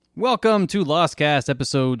Welcome to Lostcast,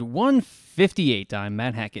 episode 158. I'm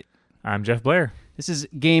Matt Hackett. I'm Jeff Blair. This is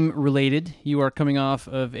game related. You are coming off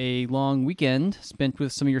of a long weekend spent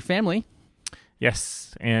with some of your family.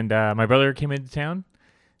 Yes, and my brother came into town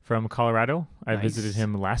from Colorado. I Nice. visited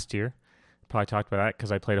him last year. Probably talked about that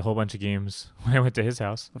because I played a whole bunch of games when I went to his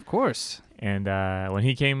house. Of course. And when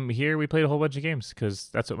he came here, we played a whole bunch of games because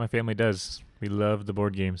that's what my family does. We love the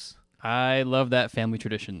board games. I love that family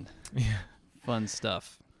tradition. Yeah. Fun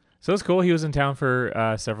stuff. So it's cool. He was in town for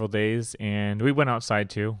several days, and we went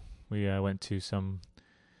outside too. We went to some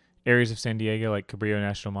areas of San Diego, like Cabrillo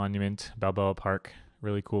National Monument, Balboa Park.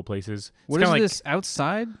 Really cool places. What is this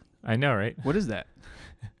outside? I know, right? What is that?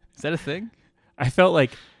 Is that a thing? I felt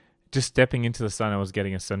like just stepping into the sun, I was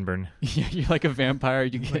getting a sunburn. Yeah, you're like a vampire.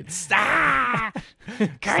 You get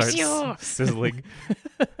curse you. Sizzling.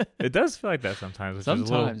 It does feel like that sometimes. Which is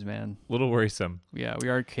Sometimes, man. a little worrisome. Yeah, we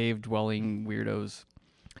are cave-dwelling weirdos.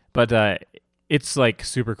 But it's like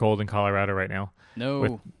super cold in Colorado right now. No.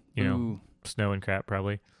 With, you know, Ooh, snow and crap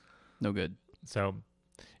probably. no good. So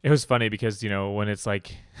it was funny because, you know, when it's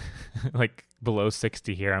like like below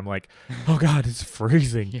 60 here, I'm like, oh God, it's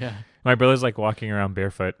freezing. Yeah. My brother's like walking around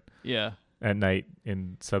barefoot Yeah. at night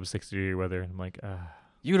in sub 60 degree weather. And I'm like,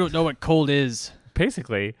 You don't know what cold is.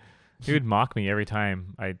 basically, he would mock me every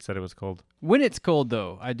time I said it was cold. When it's cold,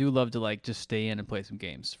 though, I do love to like just stay in and play some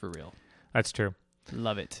games for real. That's true.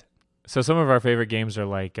 Love it. So some of our favorite games are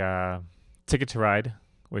like Ticket to Ride,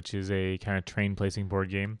 which is a kind of train placing board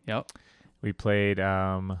game. Yep. We played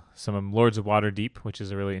some of Lords of Waterdeep, which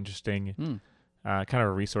is a really interesting kind of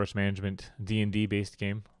a resource management D&D based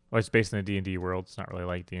game. Well, it's based in the D&D world. It's not really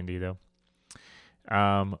like D&D though.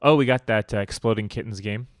 We got that Exploding Kittens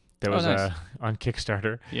game that was nice. on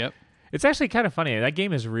Kickstarter. Yep. It's actually kind of funny. That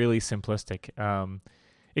game is really simplistic.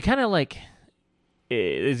 It kind of like it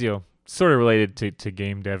is, you know, sort of related to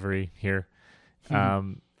game devery here.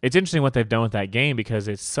 It's interesting what they've done with that game because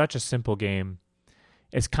it's such a simple game.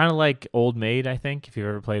 It's kind of like Old Maid, I think, if you've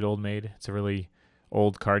ever played Old Maid. It's a really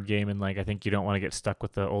old card game, and like I think you don't want to get stuck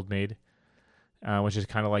with the Old Maid, which is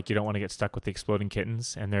kind of like you don't want to get stuck with the Exploding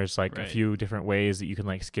Kittens, and there's like a few different ways that you can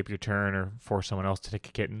like skip your turn or force someone else to take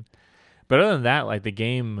a kitten. But other than that, like the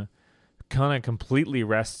game kind of completely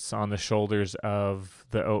rests on the shoulders of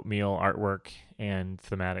the Oatmeal artwork and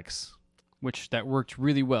thematics. Which that worked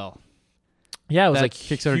really well. Yeah, it was That like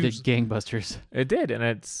Kickstarter huge. did gangbusters. It did, and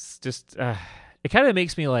it's just it kind of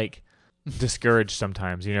makes me like discouraged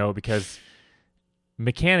sometimes, you know, because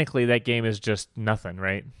mechanically that game is just nothing,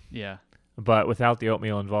 right? Yeah. But without the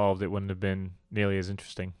oatmeal involved, it wouldn't have been nearly as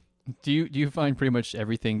interesting. Do you find pretty much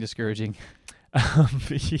everything discouraging?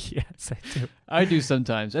 Yes, I do. I do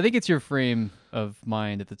sometimes. I think it's your frame of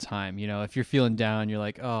mind at the time. You know, if you're feeling down, you're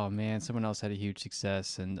like, oh man, someone else had a huge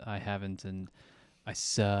success and I haven't, and I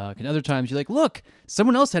suck. And other times you're like, look,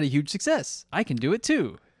 someone else had a huge success. I can do it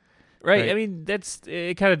too. Right. Right. I mean,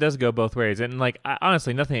 it kind of does go both ways. And like,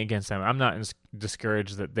 honestly, nothing against them. I'm not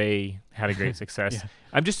discouraged that they had a great success. Yeah.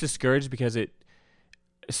 I'm just discouraged because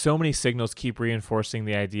so many signals keep reinforcing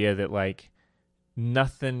the idea that like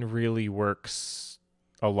nothing really works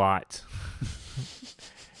a lot.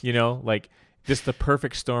 You know, like just the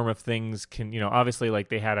perfect storm of things can, you know, obviously like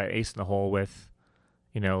they had an ace in the hole with,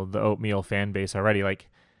 you know, the Oatmeal fan base already. Like,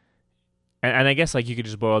 and I guess like you could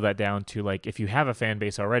just boil that down to like if you have a fan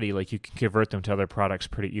base already, like you can convert them to other products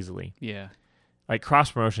pretty easily. Yeah. Like cross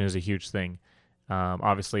promotion is a huge thing.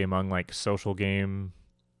 Obviously among like social game,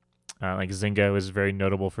 like Zynga is very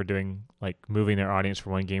notable for doing like moving their audience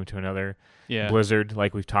from one game to another. Yeah. Blizzard,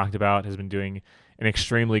 like we've talked about, has been doing an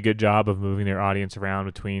extremely good job of moving their audience around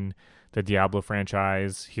between the Diablo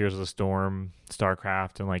franchise, Heroes of the Storm,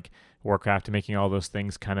 StarCraft, and like Warcraft, and making all those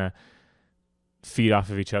things kind of feed off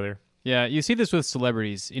of each other. Yeah, you see this with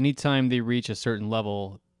celebrities. Anytime they reach a certain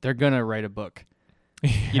level, they're going to write a book.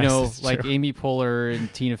 You know, Yes, like true. Amy Poehler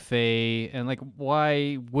and Tina Fey, and like,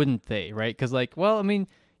 why wouldn't they, right? Because like, well, I mean,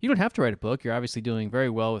 you don't have to write a book. You're obviously doing very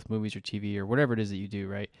well with movies or TV or whatever it is that you do,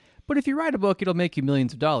 right? But if you write a book, it'll make you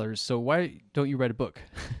millions of dollars. So why don't you write a book?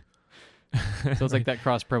 So it's like that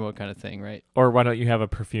cross promo kind of thing, right? Or why don't you have a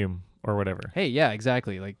perfume or whatever? Hey, yeah,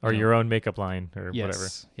 exactly. Like, Or you know, your own makeup line or yes, whatever.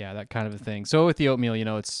 yeah, that kind of a thing. So with the Oatmeal, you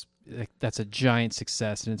know, it's that's a giant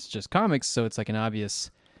success, and it's just comics, so it's like an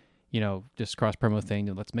obvious, you know, just cross promo thing.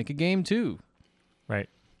 Let's make a game too. Right.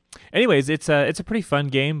 Anyways, it's a pretty fun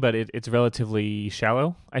game, but it's relatively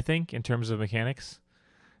shallow, I think, in terms of mechanics.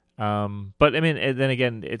 But I mean, then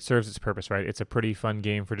again, it serves its purpose, right? It's a pretty fun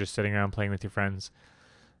game for just sitting around playing with your friends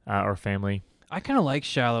or family. I kind of like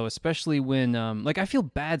shallow, especially when, like, I feel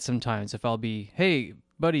bad sometimes if I'll be, hey,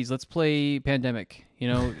 buddies, let's play Pandemic. You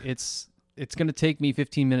know, it's it's going to take me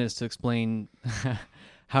 15 minutes to explain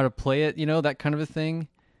how to play it, that kind of a thing.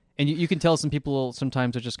 And you can tell some people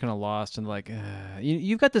sometimes are just kind of lost and like,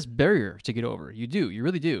 you've got this barrier to get over. You do. You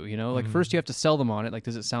really do. Like first you have to sell them on it. Like,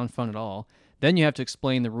 does it sound fun at all? Then you have to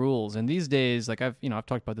explain the rules. And these days, like I've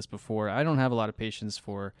talked about this before, I don't have a lot of patience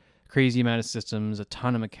for crazy amount of systems, a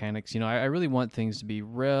ton of mechanics. I really want things to be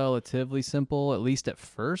relatively simple, at least at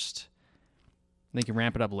first. They can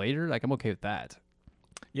ramp it up later. Like, I'm okay with that.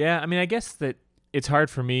 Yeah, I mean, I guess that it's hard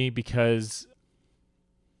for me because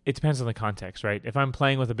it depends on the context, right? If I'm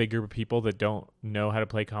playing with a big group of people that don't know how to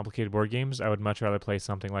play complicated board games, I would much rather play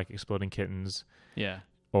something like Exploding Kittens. Yeah.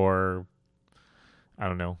 Or, I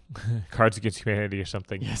don't know, Cards Against Humanity or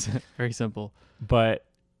something. Yes, very simple. But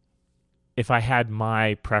if I had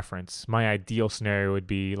my preference, my ideal scenario would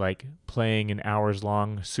be like playing an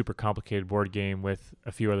hours-long, super complicated board game with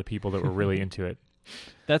a few other people that were really into it.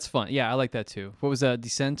 That's fun. Yeah, I like that too. What was that,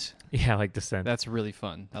 Descent? Yeah, like Descent. That's really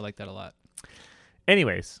fun. I like that a lot.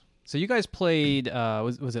 Anyways. So you guys played,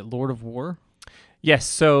 was it Lord of War? Yes,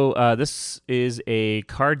 so this is a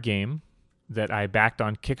card game that I backed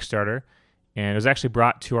on Kickstarter, and it was actually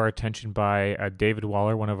brought to our attention by David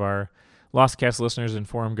Waller, one of our Lostcast listeners and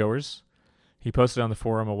forum goers. He posted on the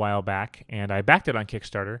forum a while back, and I backed it on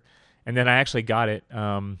Kickstarter, and then I actually got it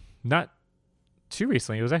not too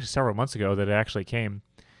recently. It was actually several months ago that it actually came,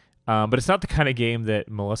 but it's not the kind of game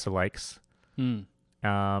that Melissa likes.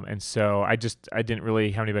 And so I didn't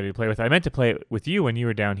really have anybody to play with. I meant to play it with you when you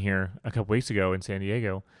were down here a couple weeks ago in San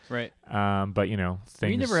Diego. Right. But things.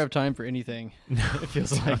 We never have time for anything. No, it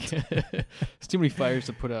feels like it's too many fires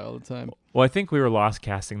to put out all the time. Well, I think we were lost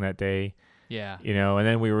casting that day. Yeah. And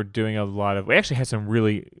then we were doing we actually had some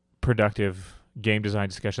really productive game design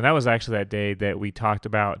discussion. That was actually that day that we talked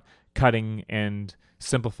about cutting and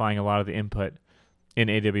simplifying a lot of the input in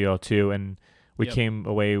AWL2, and we came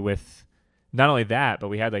away with not only that, but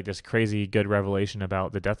we had like this crazy good revelation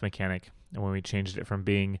about the death mechanic, and when we changed it from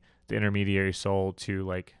being the intermediary soul to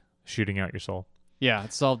like shooting out your soul. Yeah,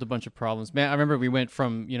 it solved a bunch of problems. Man, I remember we went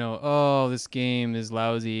from, this game is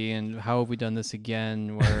lousy and how have we done this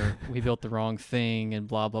again where we built the wrong thing and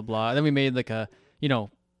blah, blah, blah. And then we made like a,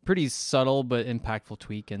 pretty subtle but impactful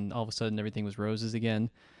tweak, and all of a sudden everything was roses again.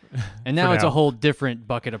 And now it's a whole different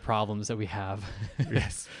bucket of problems that we have.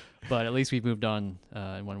 Yes. But at least we've moved on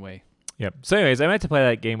in one way. Yep. So anyways, I meant to play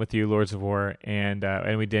that game with you, Lords of War, and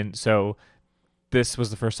we didn't. So this was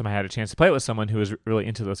the first time I had a chance to play it with someone who was really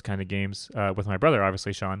into those kind of games, with my brother,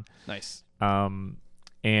 obviously, Sean. Nice. And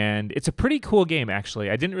it's a pretty cool game, actually.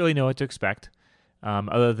 I didn't really know what to expect,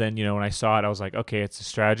 other than, when I saw it, I was like, okay, it's a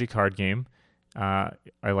strategy card game. I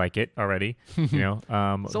like it already.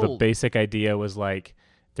 The basic idea was like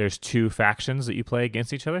there's two factions that you play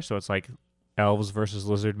against each other. So it's like elves versus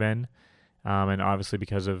lizard men. And obviously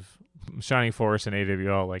because of Shining Force and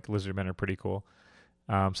AWL, like lizard men are pretty cool.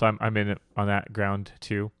 So I'm in it on that ground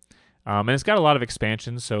too. And it's got a lot of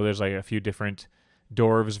expansions. So there's like a few different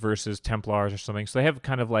dwarves versus Templars or something. So they have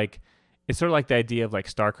kind of like, it's sort of like the idea of like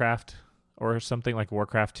StarCraft or something like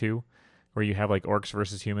Warcraft 2, where you have like orcs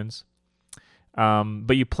versus humans.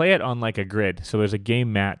 But you play it on like a grid. So there's a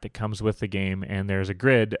game mat that comes with the game, and there's a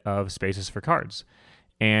grid of spaces for cards.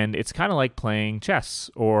 And it's kind of like playing chess,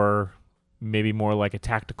 or maybe more like a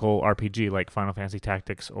tactical RPG like Final Fantasy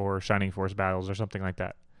Tactics or Shining Force Battles or something like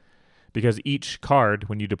that. Because each card,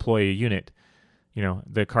 when you deploy a unit,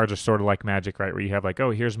 the cards are sort of like Magic, right? Where you have like,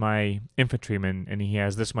 oh, here's my infantryman, and he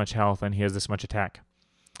has this much health, and he has this much attack.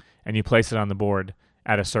 And you place it on the board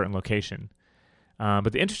at a certain location.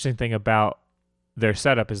 But the interesting thing about their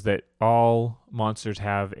setup is that all monsters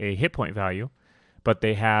have a hit point value, but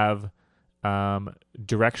they have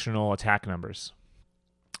directional attack numbers.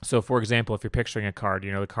 So, for example, if you're picturing a card,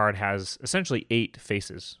 the card has essentially 8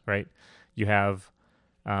 faces, right? You have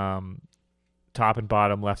top and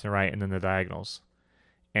bottom, left and right, and then the diagonals.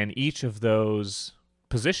 And each of those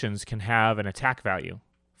positions can have an attack value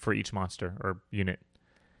for each monster or unit.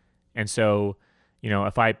 And so,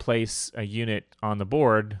 if I place a unit on the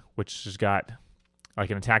board, which has got like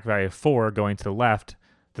an attack value of 4 going to the left,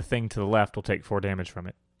 the thing to the left will take 4 damage from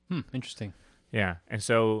it. Interesting. Yeah. And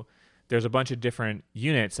so there's a bunch of different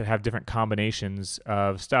units that have different combinations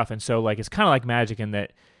of stuff. And so like it's kind of like Magic in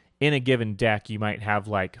that in a given deck, you might have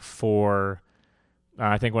like 4.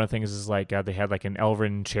 I think one of the things is like they had like an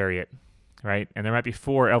Elven Chariot, right? And there might be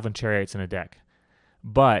 4 Elven Chariots in a deck.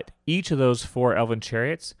 But each of those 4 Elven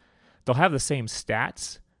Chariots, they'll have the same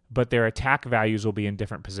stats, but their attack values will be in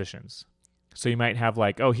different positions. So you might have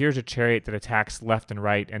like, oh, here's a chariot that attacks left and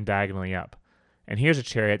right and diagonally up. And here's a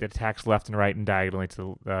chariot that attacks left and right and diagonally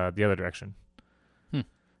to the other direction.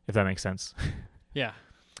 If that makes sense. Yeah.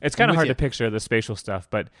 It's kind of hard you. to picture the spatial stuff,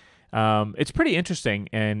 but it's pretty interesting,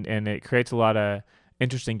 and it creates a lot of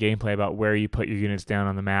interesting gameplay about where you put your units down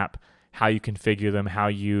on the map, how you configure them, how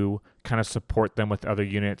you kind of support them with other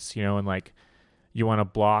units, and like you want to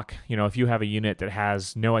block, if you have a unit that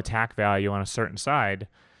has no attack value on a certain side,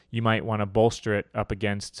 you might want to bolster it up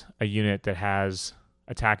against a unit that has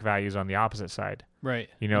attack values on the opposite side. Right.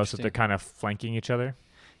 So they're kind of flanking each other.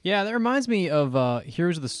 Yeah, that reminds me of not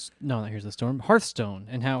Here's the Storm, Hearthstone,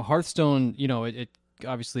 and how Hearthstone, it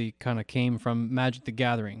obviously kind of came from Magic the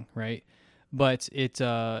Gathering, right? But it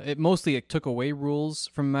mostly took away rules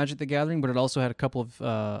from Magic the Gathering, but it also had a couple of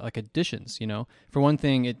like additions. For one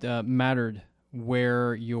thing, it mattered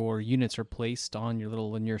where your units are placed on your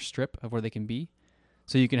little linear strip of where they can be,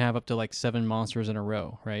 so you can have up to like 7 monsters in a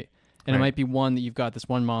row, right? And It might be one that you've got this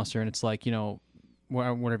one monster, and it's like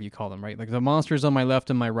whatever you call them, right? Like the monsters on my left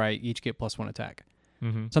and my right each get +1 attack.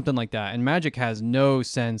 Mm-hmm. Something like that. And Magic has no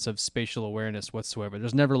sense of spatial awareness whatsoever.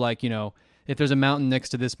 There's never like, if there's a mountain next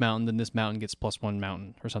to this mountain, then this mountain gets +1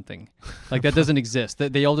 mountain or something. Like that doesn't exist.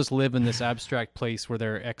 They all just live in this abstract place where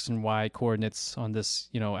their X and Y coordinates on this,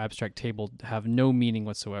 abstract table have no meaning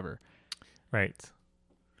whatsoever. Right.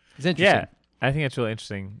 It's interesting. Yeah, I think it's really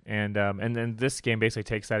interesting. And then this game basically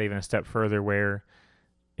takes that even a step further where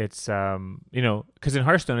it's, because in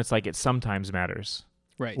Hearthstone, it's like it sometimes matters.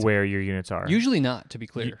 Right. Where your units are. Usually not, to be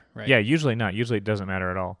clear, right? Yeah, usually not. Usually it doesn't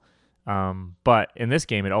matter at all. But in this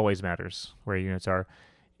game, it always matters where your units are.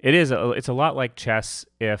 It's a lot like chess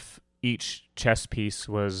if each chess piece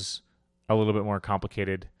was a little bit more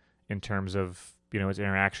complicated in terms of, its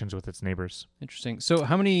interactions with its neighbors. Interesting. So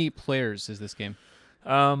how many players is this game?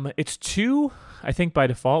 It's 2, I think, by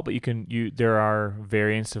default, but there are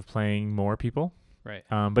variants of playing more people. Right.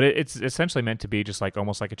 But it's essentially meant to be just like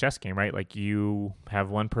almost like a chess game, right? Like you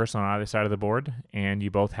have one person on either side of the board, and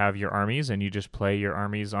you both have your armies, and you just play your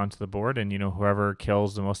armies onto the board, and whoever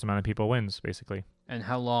kills the most amount of people wins, basically. And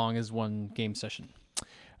how long is one game session?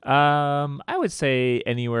 I would say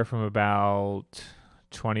anywhere from about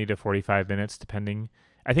 20 to 45 minutes, depending.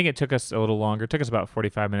 I think it took us a little longer. It took us about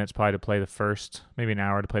 45 minutes probably to play the first, maybe an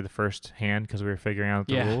hour to play the first hand because we were figuring out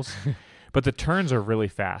the rules. But the turns are really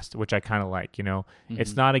fast, which I kind of like, Mm-hmm.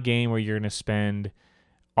 It's not a game where you're going to spend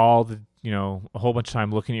all the, a whole bunch of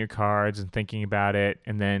time looking at your cards and thinking about it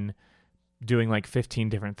and then doing like 15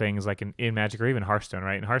 different things like in Magic or even Hearthstone,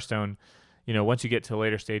 right? In Hearthstone, once you get to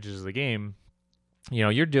later stages of the game,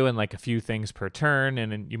 you're doing like a few things per turn,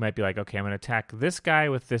 and then you might be like, okay, I'm going to attack this guy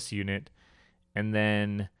with this unit, and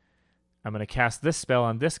then I'm going to cast this spell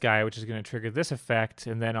on this guy, which is going to trigger this effect,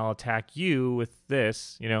 and then I'll attack you with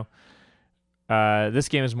this, This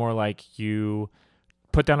game is more like you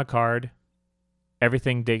put down a card,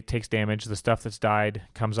 everything takes damage, the stuff that's died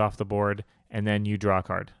comes off the board, and then you draw a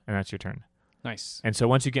card, and that's your turn. Nice. And so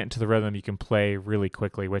once you get into the rhythm, you can play really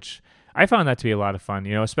quickly, which I found that to be a lot of fun,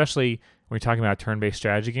 especially when you're talking about a turn-based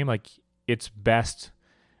strategy game. Like, it's best,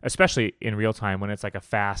 especially in real time, when it's like a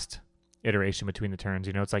fast iteration between the turns.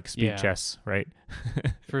 It's like speed chess, right?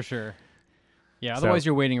 For sure. Yeah, otherwise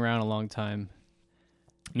you're waiting around a long time.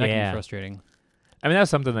 And that can be frustrating. I mean, that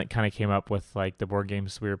was something that kind of came up with like the board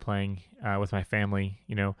games we were playing with my family,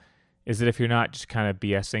 is that if you're not just kind of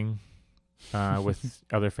BSing with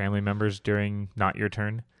other family members during not your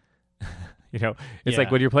turn, it's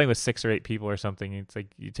like when you're playing with 6 or 8 people or something, it's like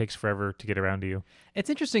it takes forever to get around to you. It's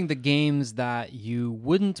interesting, the games that you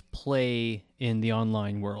wouldn't play in the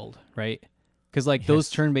online world, right? Because like those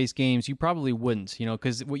turn-based games, you probably wouldn't,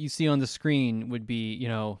 because what you see on the screen would be,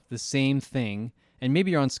 the same thing. And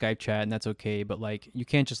maybe you're on Skype chat and that's okay, but like you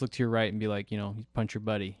can't just look to your right and be like, you punch your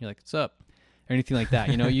buddy. You're like, what's up? Or anything like that.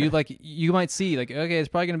 You might see like, okay, it's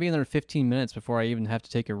probably going to be another 15 minutes before I even have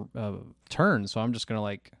to take a turn. So I'm just going to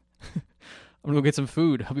like, I'm going to go get some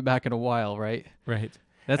food. I'll be back in a while, right? Right.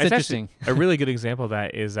 That's interesting. A really good example of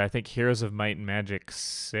that is, I think, Heroes of Might and Magic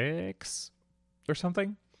 6 or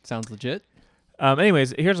something. Sounds legit.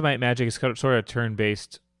 Anyways, Heroes of Might and Magic is sort of a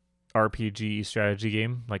turn-based RPG strategy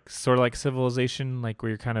game, like sort of like Civilization, like where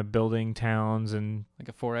you're kind of building towns and like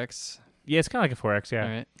a 4X. Yeah, it's kind of like a 4X, yeah. All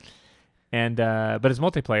right. And but it's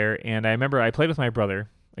multiplayer, and I remember I played with my brother.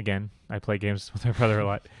 Again, I play games with my brother a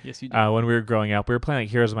lot. Yes, you do. When we were growing up, we were playing like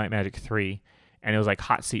Heroes of Might and Magic 3, and it was like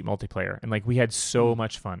hot seat multiplayer, and like we had so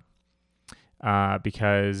much fun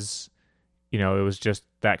because it was just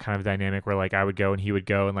that kind of dynamic where like I would go and he would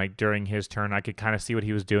go, and like during his turn I could kind of see what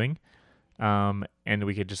he was doing. And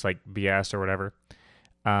we could just like BS or whatever.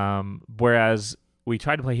 Whereas we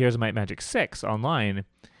tried to play Heroes of Might and Magic 6 online,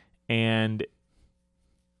 and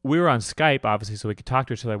we were on Skype, obviously, so we could talk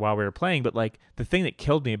to each other while we were playing. But like the thing that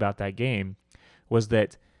killed me about that game was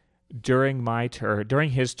that during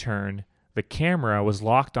his turn, the camera was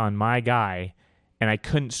locked on my guy, and I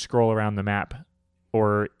couldn't scroll around the map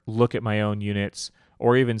or look at my own units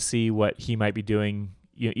or even see what he might be doing,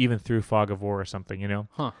 even through Fog of War or something,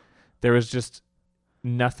 Huh. There was just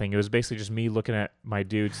nothing. It was basically just me looking at my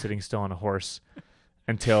dude sitting still on a horse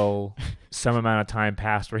until some amount of time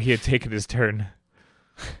passed where he had taken his turn.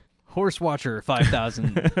 Horse Watcher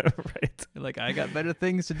 5000. Right. You're like, I got better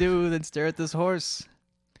things to do than stare at this horse.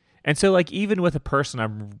 And so, like, even with a person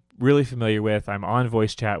I'm really familiar with, I'm on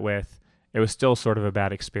voice chat with, it was still sort of a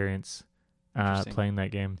bad experience playing that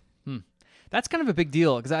game. That's kind of a big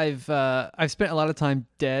deal because I've spent a lot of time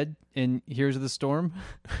dead in Heroes of the Storm,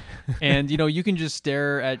 and you can just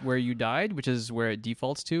stare at where you died, which is where it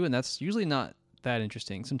defaults to, and that's usually not that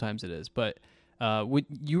interesting. Sometimes it is, but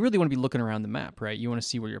you really want to be looking around the map, right? You want to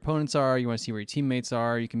see where your opponents are, you want to see where your teammates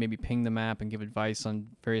are. You can maybe ping the map and give advice on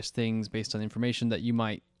various things based on information that you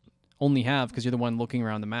might only have because you're the one looking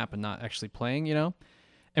around the map and not actually playing. And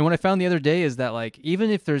what I found the other day is that, like, even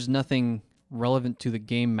if there's nothing relevant to the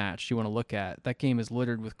game match you want to look at, that game is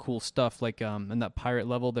littered with cool stuff. Like in that pirate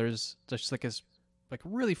level, there's just like a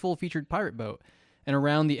really full featured pirate boat, and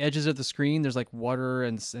around the edges of the screen there's like water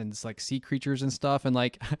and like sea creatures and stuff. And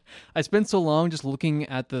like I spent so long just looking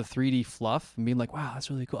at the 3D fluff and being like, wow,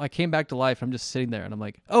 that's really cool. I came back to life. I'm just sitting there and I'm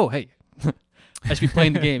like, oh hey, I should be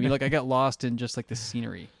playing the game. I got lost in just like the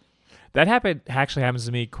scenery. That actually happens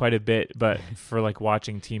to me quite a bit, but for like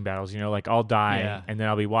watching team battles, like I'll die and then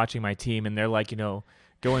I'll be watching my team and they're like,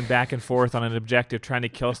 going back and forth on an objective, trying to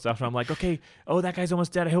kill stuff. And I'm like, okay, oh, that guy's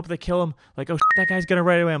almost dead. I hope they kill him. Like, oh, that guy's going to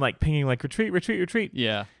right away. I'm like pinging like retreat, retreat, retreat.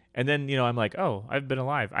 Yeah. And then, I'm like, oh, I've been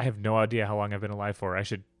alive. I have no idea how long I've been alive for. I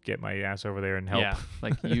should get my ass over there and help. Yeah.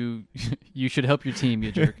 Like you should help your team,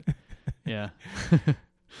 you jerk. Yeah.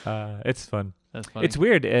 It's fun. That's funny. It's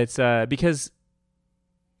weird. It's because,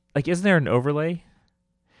 like, isn't there an overlay?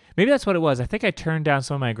 Maybe that's what it was. I think I turned down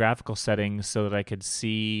some of my graphical settings so that I could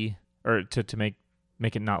see, or to make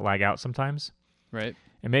it not lag out sometimes. Right.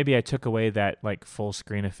 And maybe I took away that like full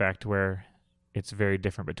screen effect where it's very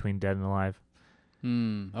different between dead and alive.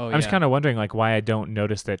 I'm just kind of wondering like why I don't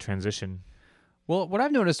notice that transition. Well, what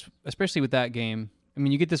I've noticed, especially with that game, I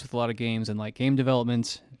mean, you get this with a lot of games and like game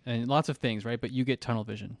development and lots of things, right? But you get tunnel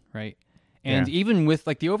vision, right? And even with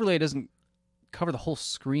like the overlay doesn't cover the whole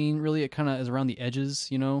screen really. It kind of is around the edges,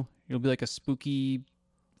 it'll be like a spooky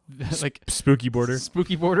like spooky border. Yes.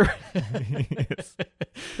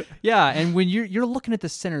 Yeah, and when you're looking at the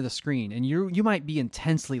center of the screen and you might be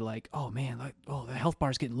intensely like, oh man, like, oh, the health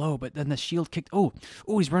bar's getting low, but then the shield kicked, oh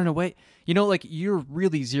he's running away, like you're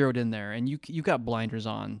really zeroed in there and you got blinders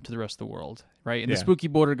on to the rest of the world, right? And the spooky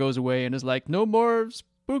border goes away and is like, no more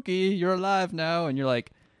spooky, you're alive now. And you're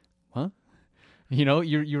like, huh?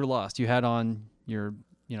 You're lost. You had on your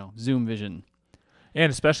zoom vision. And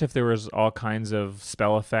especially if there was all kinds of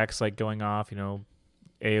spell effects like going off,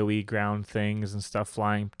 AoE ground things and stuff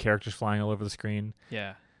characters flying all over the screen.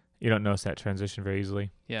 Yeah. You don't notice that transition very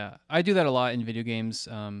easily. Yeah. I do that a lot in video games,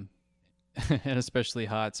 and especially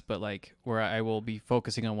HOTS, but like where I will be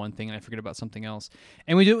focusing on one thing and I forget about something else.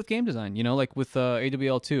 And we do it with game design, like with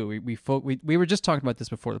AWL2. We were just talking about this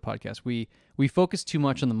before the podcast. We focus too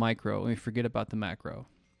much on the micro and we forget about the macro.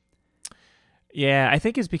 Yeah, I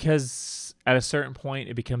think it's because at a certain point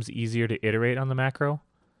it becomes easier to iterate on the macro,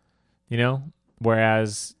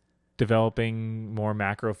 whereas developing more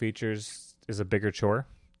macro features is a bigger chore.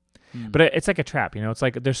 But it's like a trap, it's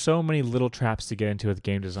like there's so many little traps to get into with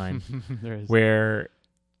game design there is. Where,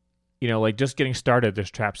 like just getting started, there's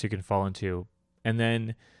traps you can fall into. And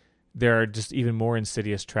then there are just even more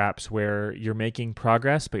insidious traps where you're making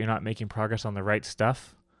progress, but you're not making progress on the right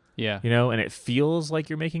stuff. Yeah. And it feels like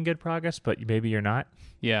you're making good progress, but maybe you're not.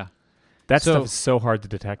 Yeah. That stuff is so hard to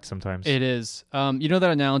detect sometimes. It is. That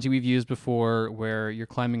analogy we've used before where you're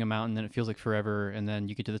climbing a mountain and it feels like forever and then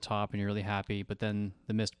you get to the top and you're really happy, but then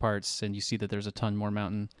the mist parts and you see that there's a ton more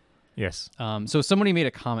mountain. Yes. So somebody made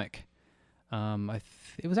a comic.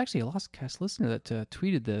 It was actually a Lostcast listener that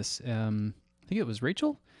tweeted this. I think it was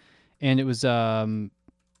Rachel. And it was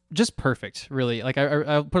just perfect, really. Like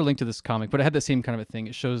I'll put a link to this comic, but it had the same kind of a thing.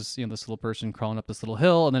 It shows this little person crawling up this little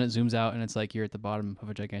hill, and then it zooms out, and it's like you're at the bottom of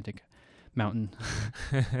a gigantic mountain.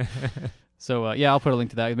 So I'll put a link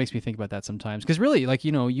to that. It makes me think about that sometimes, because really, like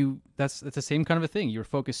that's the same kind of a thing. You're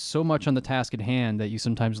focused so much on the task at hand that you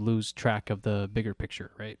sometimes lose track of the bigger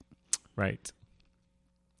picture, right? Right.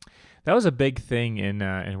 That was a big thing in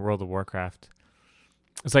World of Warcraft.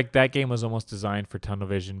 It's like that game was almost designed for tunnel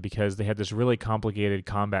vision because they had this really complicated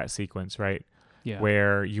combat sequence, right? Yeah.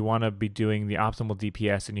 where you want to be doing the optimal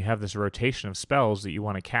DPS and you have this rotation of spells that you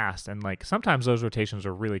want to cast. And like sometimes those rotations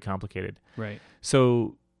are really complicated. Right.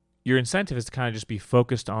 So your incentive is to kind of just be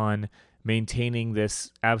focused on maintaining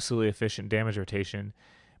this absolutely efficient damage rotation.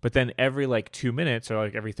 But then every like 2 minutes or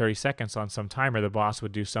like every 30 seconds on some timer, the boss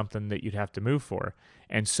would do something that you'd have to move for.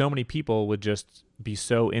 And so many people would just be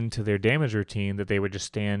so into their damage routine that they would just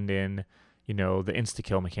stand in, the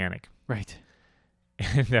insta-kill mechanic. Right.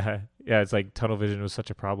 And yeah, it's like tunnel vision was such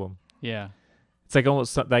a problem. Yeah. It's like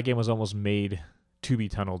that game was almost made to be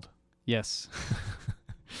tunneled. Yes.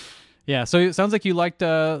 Yeah. So it sounds like you liked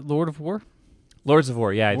Lord of War. Lords of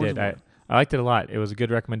War, yeah, I Lords did. of War. I liked it a lot. It was a good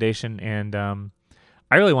recommendation, and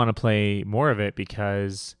I really want to play more of it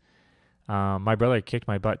because my brother kicked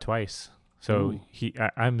my butt twice. So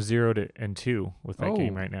I'm 0-2 with that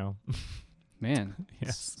game right now. Man,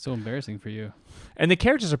 yes, it's so embarrassing for you. And the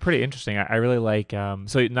characters are pretty interesting. I really like.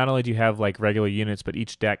 So not only do you have like regular units, but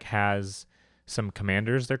each deck has some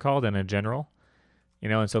commanders. They're called, and a general.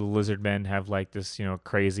 And so the lizard men have like this,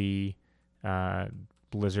 crazy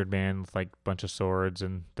lizard man with like a bunch of swords,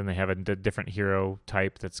 and then they have a different hero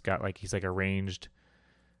type that's got like he's like a ranged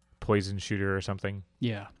poison shooter or something.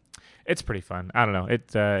 Yeah, it's pretty fun. I don't know.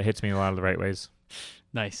 It hits me in a lot of the right ways.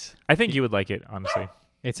 Nice. I think you would like it, honestly.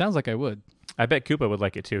 It sounds like I would. I bet Koopa would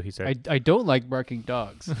like it too, he said. I don't like barking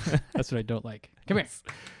dogs. That's what I don't like. Come here.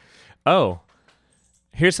 Oh,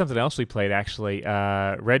 here's something else we played, actually.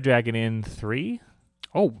 Red Dragon Inn 3.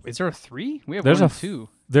 Oh, is there a 3? We have There's 1 and 2.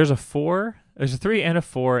 There's a 4. There's a 3 and a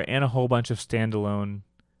 4 and a whole bunch of standalone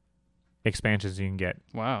expansions you can get.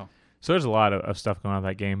 Wow. So there's a lot of stuff going on in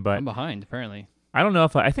that game. But I'm behind, apparently. I don't know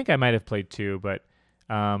if I think I might have played 2, but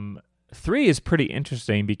 3 is pretty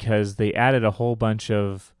interesting because they added a whole bunch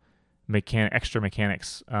of extra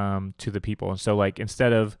mechanics to the people. And so like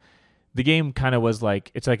instead of the game kind of was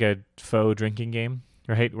like it's like a faux drinking game,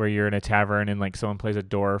 right? Where you're in a tavern and like someone plays a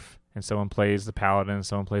dwarf and someone plays the paladin and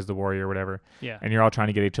someone plays the warrior or whatever. Yeah. And you're all trying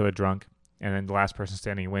to get each other drunk, and then the last person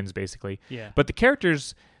standing wins basically. Yeah. But the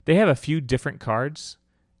characters, they have a few different cards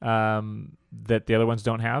that the other ones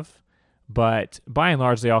don't have, but by and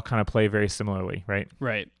large they all kind of play very similarly, right?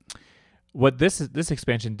 Right. What this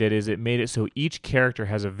expansion did is it made it so each character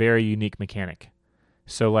has a very unique mechanic.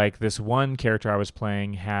 So like this one character I was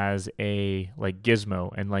playing has a like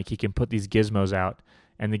gizmo, and like he can put these gizmos out,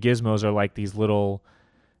 and the gizmos are like these little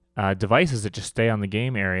devices that just stay on the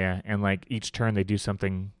game area, and like each turn they do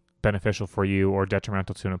something beneficial for you or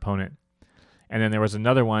detrimental to an opponent. And then there was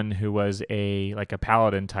another one who was a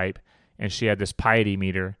paladin type, and she had this piety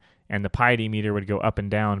meter, and the piety meter would go up and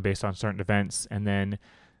down based on certain events, and then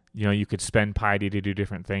you could spend piety to do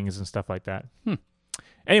different things and stuff like that.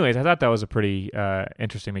 Anyways, I thought that was a pretty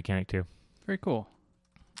interesting mechanic too. Very cool.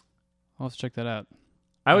 I'll have to check that out.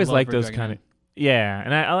 I always like those kind of... Yeah,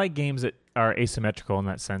 and I like games that are asymmetrical in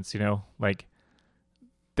that sense, like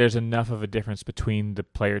there's enough of a difference between the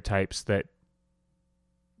player types that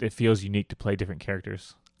it feels unique to play different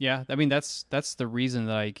characters. Yeah, I mean, that's the reason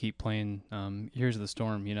that I keep playing Here's the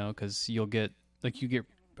Storm, because you get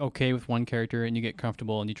okay with one character and you get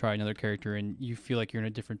comfortable and you try another character and you feel like you're in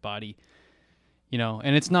a different body,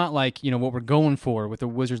 and it's not like what we're going for with the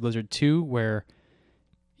Wizard Lizard 2 where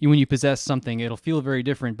when you possess something it'll feel very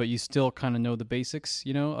different but you still kind of know the basics.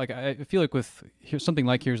 Like I feel like with something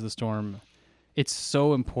like Here's the Storm, it's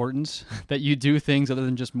so important that you do things other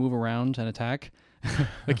than just move around and attack.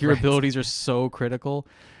 Like your abilities are so critical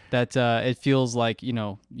that it feels like you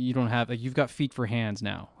don't have you've got feet for hands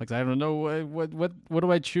now. Like I don't know what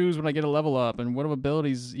do I choose when I get a level up, and what do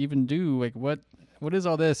abilities even do? Like what is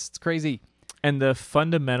all this? It's crazy. And the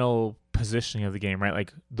fundamental positioning of the game, right?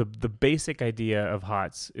 Like the basic idea of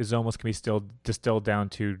HOTS is almost can be still distilled down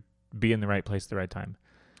to be in the right place at the right time.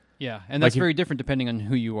 Yeah, and that's very different depending on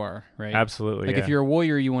who you are, right? Absolutely. Like if you're a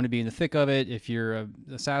warrior, you want to be in the thick of it. If you're an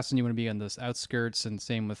assassin, you want to be on the outskirts, and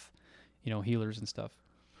same with healers and stuff.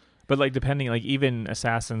 But like depending, like even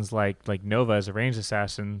assassins like Nova is a ranged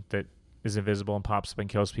assassin that is invisible and pops up and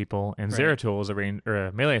kills people, and right. Zeratul is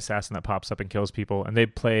a melee assassin that pops up and kills people, and they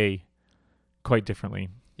play quite differently.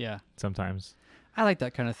 Yeah, sometimes. I like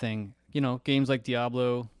that kind of thing. Games like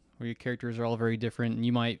Diablo where your characters are all very different, and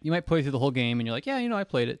you might play through the whole game and you're like, yeah, I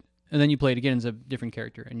played it, and then you play it again as a different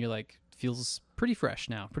character, and you're like, feels pretty fresh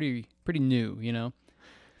now, pretty new.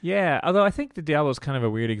 Yeah, although I think the Diablo is kind of a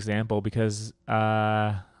weird example because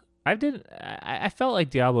I felt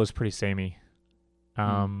like Diablo is pretty samey.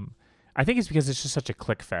 I think it's because it's just such a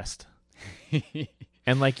click fest.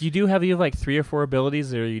 And like you have like 3 or 4 abilities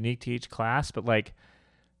that are unique to each class, but like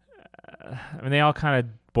they all kind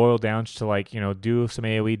of boil down to like do some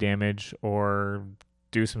AoE damage or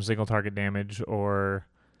do some single target damage or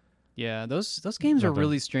Yeah, those games are something.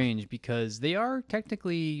 really strange because they are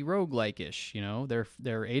technically roguelike-ish, you know.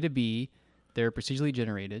 They're A to B, they're procedurally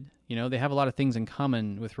generated. You know, they have a lot of things in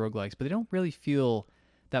common with roguelikes, but they don't really feel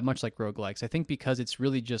that much like roguelikes. I think because it's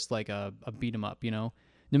really just like a beat 'em up, you know.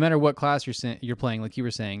 No matter what class you're playing, like you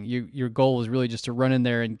were saying, your goal is really just to run in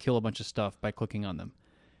there and kill a bunch of stuff by clicking on them.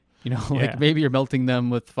 You know, like Yeah. maybe you're melting them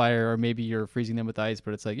with fire or maybe you're freezing them with ice,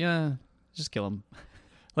 but it's like, yeah, just kill them.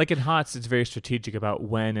 Like in HOTS, it's very strategic about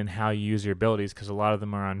when and how you use your abilities because a lot of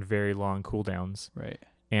them are on very long cooldowns. Right.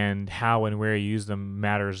 And how and where you use them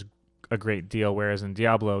matters a great deal. Whereas in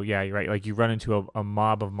Diablo, yeah, you're right. Like you run into a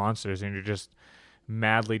mob of monsters and you're just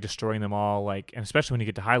madly destroying them all. Like, and especially when you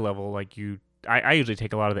get to high level, like I usually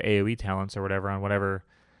take a lot of the AOE talents or whatever on whatever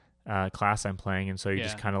class I'm playing. And so you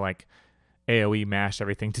just Yeah. kind of like AOE mash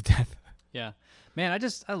everything to death. Yeah. Man,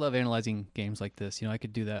 I love analyzing games like this. You know, I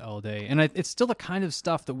could do that all day. And it's still the kind of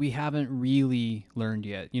stuff that we haven't really learned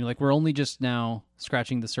yet. You know, like we're only just now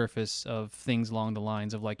scratching the surface of things along the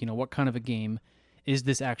lines of like, you know, what kind of a game is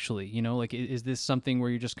this actually? You know, like is this something where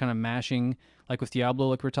you're just kind of mashing like with Diablo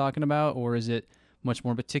like we're talking about, or is it much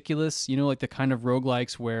more meticulous? You know, like the kind of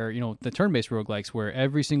roguelikes where, you know, the turn-based roguelikes where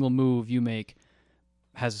every single move you make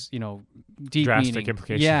has, you know, deep Drastic meaning.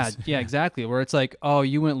 implications. Yeah, exactly. Where it's like, oh,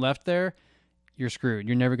 you went left there, you're screwed.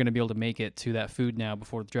 You're never going to be able to make it to that food now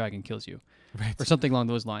before the dragon kills you, Right. or something along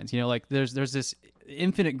those lines. You know, like there's this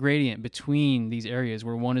infinite gradient between these areas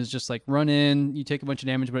where one is just like run in, you take a bunch of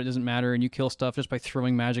damage, but it doesn't matter, and you kill stuff just by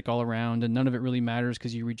throwing magic all around, and none of it really matters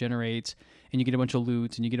because you regenerate and you get a bunch of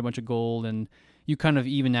loot and you get a bunch of gold, and you kind of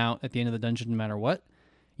even out at the end of the dungeon no matter what.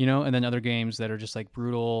 You know, and then other games that are just like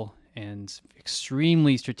brutal and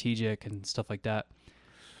extremely strategic and stuff like that.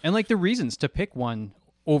 And like the reasons to pick one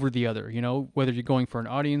over the other, you know, whether you're going for an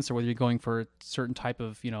audience or whether you're going for a certain type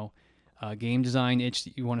of, you know, game design itch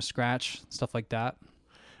that you want to scratch, stuff like that.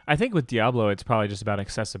 I think with Diablo, it's probably just about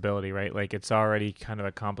accessibility, right? Like it's already kind of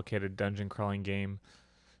a complicated dungeon crawling game,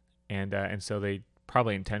 and so they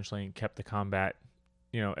probably intentionally kept the combat,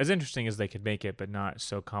 you know, as interesting as they could make it, but not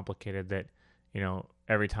so complicated that, you know,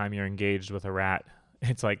 every time you're engaged with a rat,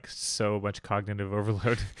 it's like so much cognitive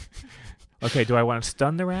overload. Okay, do I want to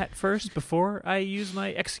stun the rat first before I use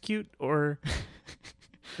my execute, or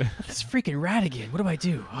This freaking rat again. What do I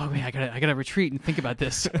do? Oh man, I gotta retreat and think about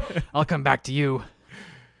this. I'll come back to you.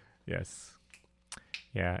 Yes.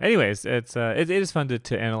 Yeah. Anyways, it is fun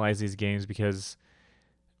to analyze these games because,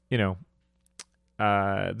 you know,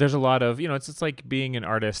 there's a lot of, you know, it's like being an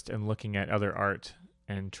artist and looking at other art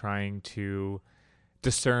and trying to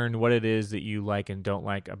discern what it is that you like and don't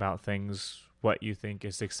like about things, what you think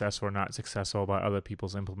is successful or not successful about other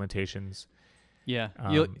people's implementations. Yeah,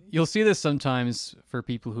 Um, you'll see this sometimes for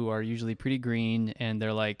people who are usually pretty green, and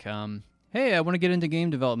they're like, "Hey, I want to get into game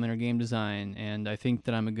development or game design, and I think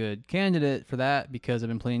that I'm a good candidate for that because I've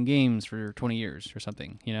been playing games for 20 years or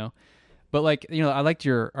something," you know. But like, you know, I liked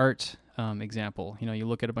your art example. You know, you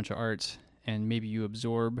look at a bunch of art, and maybe you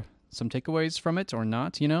absorb some takeaways from it or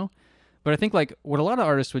not, you know. But I think like what a lot of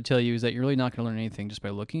artists would tell you is that you're really not going to learn anything just by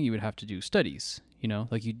looking. You would have to do studies, you know,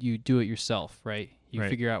 like you do it yourself, right? You Right.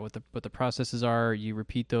 figure out what the processes are. You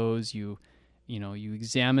repeat those. You know, you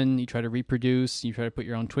examine. You try to reproduce. You try to put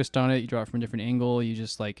your own twist on it. You draw it from a different angle. You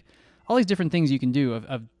just like all these different things you can do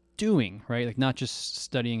of doing, right? Like not just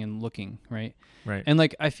studying and looking, right? right. And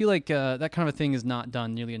like I feel like that kind of a thing is not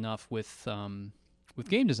done nearly enough with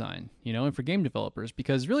game design, you know, and for game developers,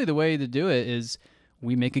 because really the way to do it is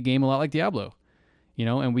we make a game a lot like Diablo, you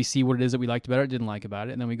know, and we see what it is that we liked about it, didn't like about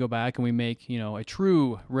it, and then we go back and we make, you know, a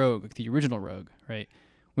true rogue, like the original rogue, right?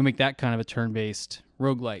 We make that kind of a turn-based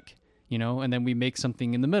roguelike, you know, and then we make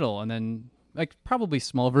something in the middle, and then like probably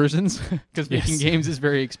small versions because Yes. making games is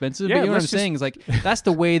very expensive. Yeah, but you know what I'm let's just- saying is like that's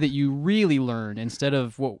the way that you really learn instead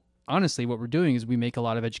of what we're doing is we make a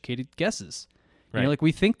lot of educated guesses. You Right. know, like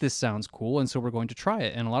we think this sounds cool, and so we're going to try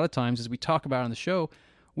it. And a lot of times, as we talk about on the show,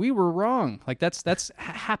 we were wrong. Like that's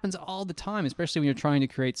happens all the time, especially when you're trying to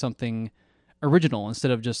create something original instead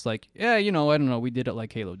of just like, yeah, you know, I don't know, we did it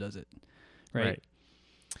like Halo does it, right?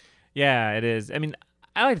 Yeah, it is. I mean,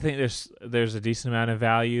 I like to think there's a decent amount of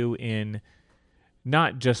value in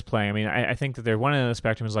not just playing. I mean, I think that one end of the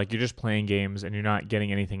spectrum is like you're just playing games and you're not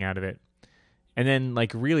getting anything out of it. And then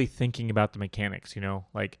like really thinking about the mechanics, you know,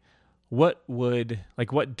 like what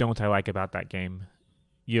don't I like about that game?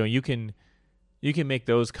 You know, you can make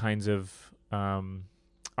those kinds of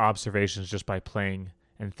observations just by playing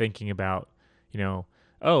and thinking about, you know,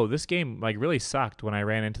 oh, this game like really sucked when I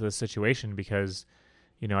ran into this situation because,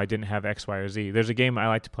 you know, I didn't have X, Y, or Z. There's a game I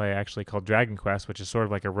like to play actually called Dragon Quest, which is sort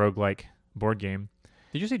of like a roguelike board game.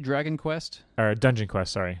 Did you say Dragon Quest? Or Dungeon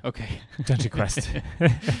Quest, sorry. Okay. Dungeon Quest.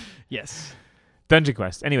 Yes. Dungeon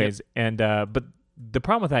Quest. Anyways, and but the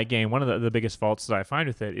problem with that game, one of the biggest faults that I find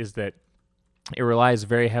with it is that it relies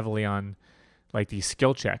very heavily on like these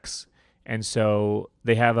skill checks. And so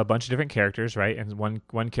they have a bunch of different characters, right? And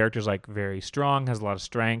one character's like very strong, has a lot of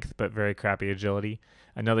strength, but very crappy agility.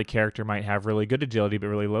 Another character might have really good agility, but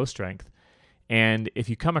really low strength. And if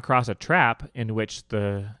you come across a trap in which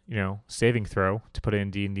the, saving throw, to put it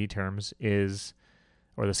in D&D terms, is,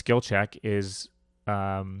 or the skill check is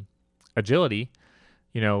agility,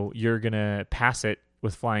 you're going to pass it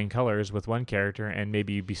with flying colors with one character and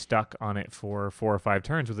maybe be stuck on it for 4 or 5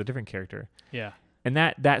 turns with a different character. Yeah. And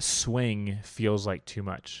that swing feels like too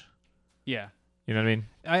much. Yeah. You know what I mean?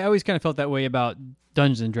 I always kind of felt that way about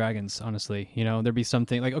Dungeons and Dragons, honestly. There'd be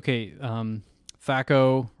something like, okay,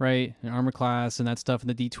 FACO, right? An armor class and that stuff in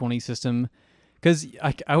the D20 system. Because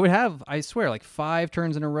I would have, I swear, like 5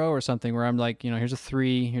 turns in a row or something where I'm like, here's a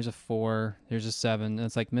 3, here's a 4, here's a 7. And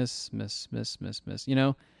it's like miss,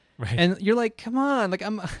 Right. And you're like, come on, like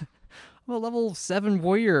I'm a level 7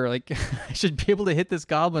 warrior. Like I should be able to hit this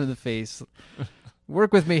goblin in the face.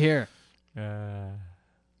 Work with me here. Yeah,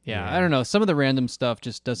 I don't know. Some of the random stuff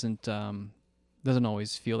just doesn't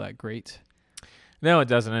always feel that great. No, it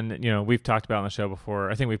doesn't. And we've talked about on the show before.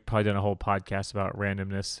 I think we've probably done a whole podcast about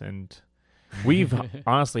randomness, and we've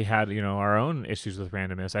honestly had our own issues with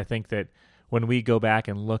randomness. I think that when we go back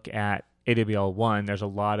and look at AWL 1, there's a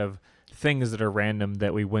lot of things that are random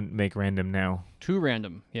that we wouldn't make random now. Too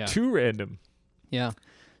random. Yeah. Too random. Yeah.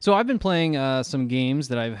 So I've been playing some games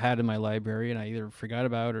that I've had in my library, and I either forgot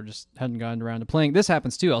about or just hadn't gotten around to playing. This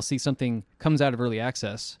happens too. I'll see something comes out of early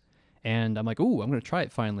access, and I'm like, "Ooh, I'm going to try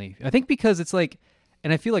it finally." I think because it's like,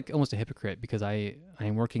 and I feel like almost a hypocrite because I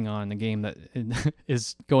am working on a game that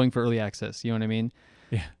is going for early access. You know what I mean?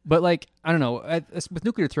 Yeah. But like, I don't know. With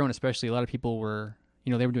Nuclear Throne especially, a lot of people were,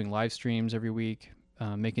 they were doing live streams every week,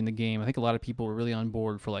 making the game. I think a lot of people were really on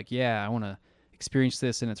board for like, yeah, I want to experience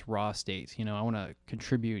this in its raw state. I want to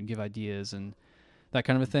contribute and give ideas and that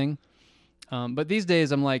kind of a thing. But these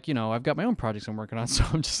days I'm like, I've got my own projects I'm working on. So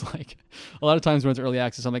I'm just like, a lot of times when it's early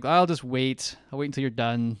access, I'm like, I'll just wait. I'll wait until you're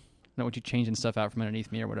done. I don't want you changing stuff out from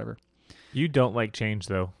underneath me or whatever. You don't like change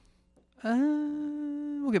though.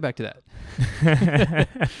 We'll get back to that.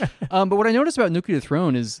 But what I noticed about Nuclear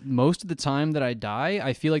Throne is most of the time that I die,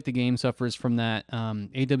 I feel like the game suffers from that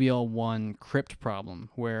AWL1 crypt problem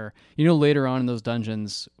where, later on in those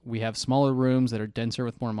dungeons, we have smaller rooms that are denser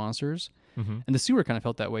with more monsters. Mm-hmm. And the sewer kind of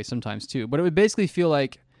felt that way sometimes too. But it would basically feel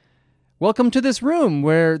like, welcome to this room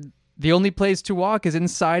where the only place to walk is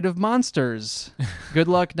inside of monsters. Good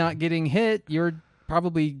luck not getting hit. You're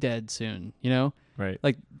probably dead soon, Right.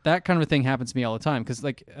 Like that kind of a thing happens to me all the time because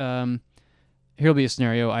here'll be a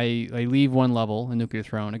scenario. I leave one level in Nuclear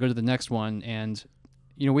Throne. I go to the next one, and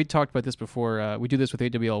we talked about this before. We do this with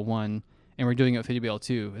AWL1, and we're doing it with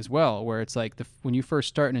AWL2 as well, where it's like when you first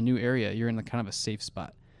start in a new area, you're in kind of a safe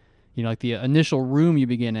spot. Like the initial room you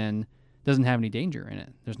begin in doesn't have any danger in it.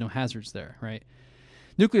 There's no hazards there, right?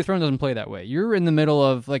 Nuclear Throne doesn't play that way. You're in the middle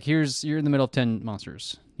of you're in the middle of 10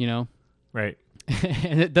 monsters, Right.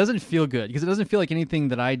 And it doesn't feel good because it doesn't feel like anything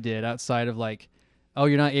that I did outside of like, oh,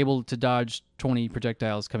 you're not able to dodge 20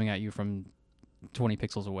 projectiles coming at you from 20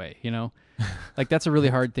 pixels away, Like that's a really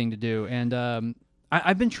hard thing to do. And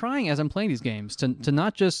I've been trying as I'm playing these games to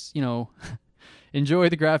not just, enjoy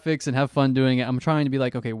the graphics and have fun doing it. I'm trying to be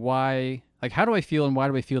like, okay, why, like how do I feel and why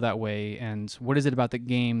do I feel that way? And what is it about the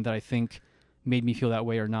game that I think made me feel that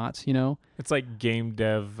way or not, It's like game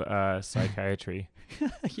dev psychiatry.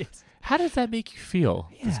 Yes. How does that make you feel,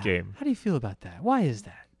 this game? How do you feel about that? Why is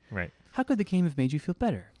that? Right. How could the game have made you feel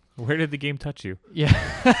better? Where did the game touch you? Yeah.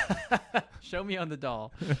 Show me on the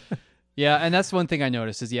doll. Yeah, and that's one thing I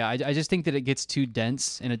noticed is, I just think that it gets too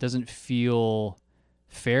dense and it doesn't feel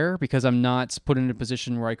fair because I'm not put in a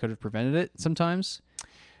position where I could have prevented it sometimes.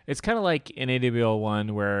 It's kind of like in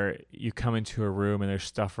AWL1 where you come into a room and there's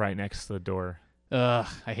stuff right next to the door. Ugh,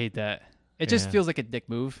 I hate that. It just feels like a dick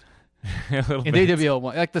move. A little in bit.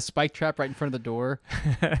 AWL1, like the spike trap right in front of the door.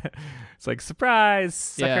 It's like, surprise,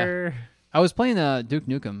 sucker. Yeah. I was playing Duke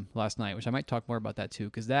Nukem last night, which I might talk more about that too,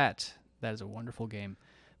 because that is a wonderful game.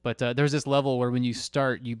 But there's this level where when you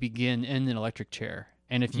start, you begin in an electric chair.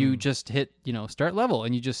 And if you just hit, start level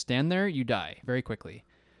and you just stand there, you die very quickly.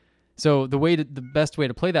 So the best way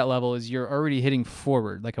to play that level is you're already hitting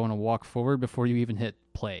forward. Like I want to walk forward before you even hit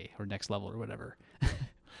play or next level or whatever.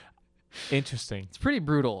 Interesting. It's pretty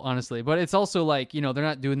brutal, honestly. But it's also like, they're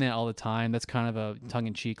not doing that all the time. That's kind of a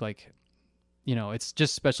tongue-in-cheek, like, it's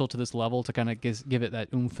just special to this level to kind of give it that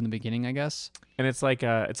oomph in the beginning, I guess. And it's like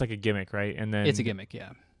a gimmick, right? And then It's a gimmick,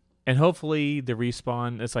 yeah. And hopefully the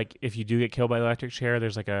respawn, it's like if you do get killed by the electric chair,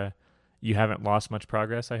 there's like you haven't lost much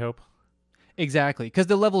progress, I hope. Exactly, because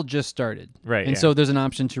the level just started. Right. And so there's an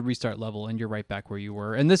option to restart level, and you're right back where you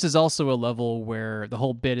were. And this is also a level where the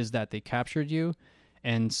whole bit is that they captured you,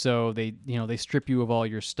 and so they strip you of all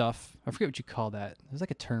your stuff. I forget what you call that. There's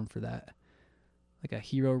like a term for that, like a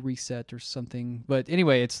hero reset or something. But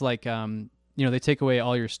anyway, it's like they take away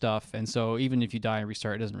all your stuff, and so even if you die and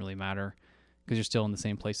restart, it doesn't really matter because you're still in the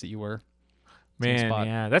same place that you were. Man,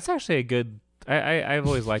 yeah, that's actually a good. I've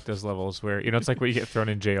always liked those levels where it's like where you get thrown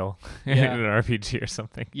in jail in an RPG or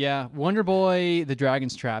something. Yeah, Wonder Boy: The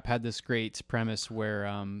Dragon's Trap had this great premise where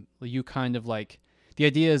you kind of like the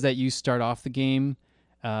idea is that you start off the game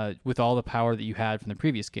with all the power that you had from the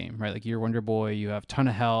previous game, right? Like you're Wonder Boy, you have a ton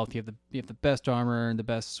of health, you have the best armor and the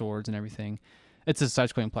best swords and everything. It's a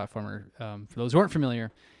side-scrolling platformer for those who aren't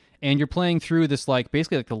familiar. And you're playing through this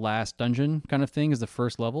basically like the last dungeon kind of thing is the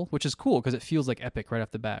first level, which is cool because it feels like epic right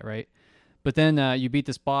off the bat, right? But then you beat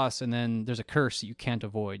this boss, and then there's a curse that you can't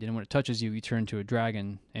avoid. And when it touches you, you turn into a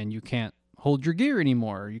dragon, and you can't hold your gear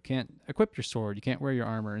anymore. You can't equip your sword. You can't wear your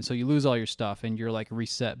armor. And so you lose all your stuff, and you're like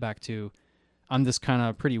reset back to, I'm this kind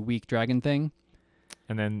of pretty weak dragon thing.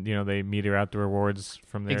 And then, they meter out the rewards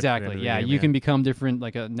from there. Exactly, yeah. You can become different.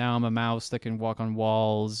 Like now I'm a mouse that can walk on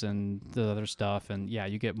walls and the other stuff. And yeah,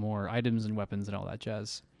 you get more items and weapons and all that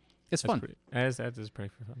jazz. It's fun. That is pretty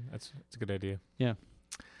fun. That's a good idea. Yeah.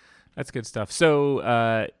 That's good stuff.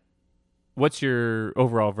 So, what's your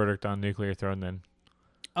overall verdict on Nuclear Throne then?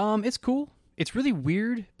 It's cool. It's really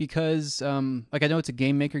weird because, I know it's a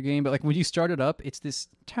game maker game, but like when you start it up, it's this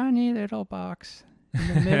tiny little box in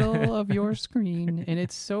the middle of your screen, and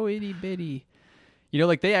it's so itty bitty.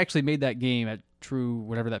 Like they actually made that game at true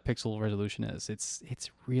whatever that pixel resolution is. It's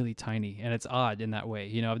really tiny, and it's odd in that way.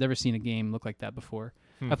 I've never seen a game look like that before.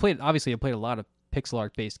 I played a lot of pixel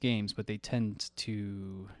art based games, but they tend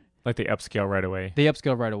to. Like they upscale right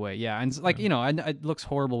away. Yeah. And like, it looks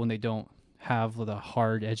horrible when they don't have the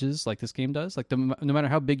hard edges like this game does. Like no matter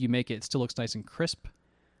how big you make it, it still looks nice and crisp,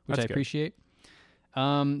 which I appreciate.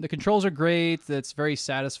 The controls are great. That's very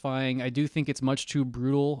satisfying. I do think it's much too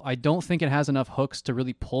brutal. I don't think it has enough hooks to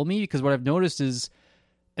really pull me because what I've noticed is,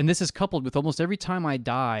 and this is coupled with almost every time I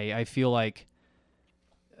die, I feel like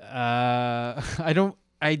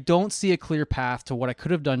I don't see a clear path to what I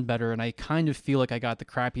could have done better, and I kind of feel like I got the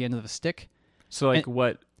crappy end of the stick. So, like,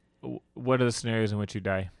 what are the scenarios in which you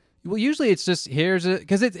die? Well, usually it's just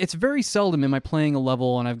because it's very seldom am I playing a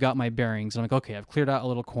level and I've got my bearings and I'm like, okay, I've cleared out a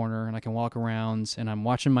little corner and I can walk around and I'm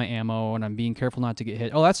watching my ammo and I'm being careful not to get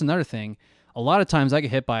hit. Oh, that's another thing. A lot of times I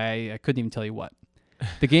get hit by I couldn't even tell you what.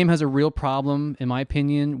 The game has a real problem, in my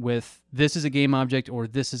opinion, with this is a game object or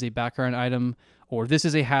this is a background item or this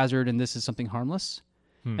is a hazard and this is something harmless.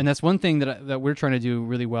 And that's one thing that we're trying to do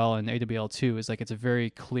really well in AWL2 is like it's a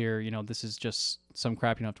very clear, this is just some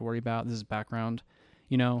crap you don't have to worry about. This is background,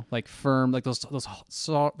 like firm, like those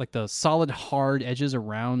like the solid hard edges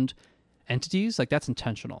around entities, like that's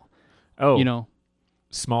intentional. Oh,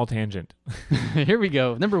 small tangent. Here we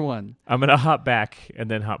go. Number 1. I'm gonna hop back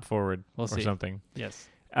and then hop forward or something. Yes.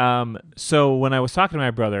 So when I was talking to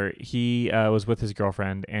my brother, he was with his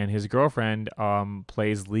girlfriend, and his girlfriend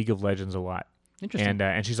plays League of Legends a lot. Interesting.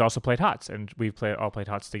 And she's also played HOTS, and we've all played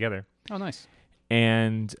HOTS together. Oh, nice.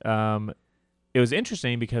 And it was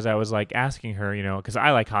interesting because I was like asking her, because I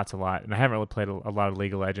like HOTS a lot, and I haven't really played a lot of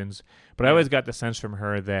League of Legends, but I always got the sense from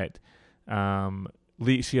her that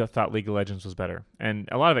she thought League of Legends was better. And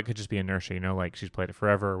a lot of it could just be inertia, like she's played it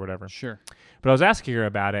forever or whatever. Sure. But I was asking her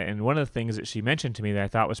about it, and one of the things that she mentioned to me that I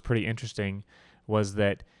thought was pretty interesting was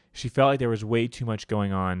that she felt like there was way too much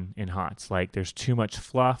going on in HOTS. Like there's too much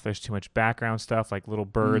fluff, there's too much background stuff, like little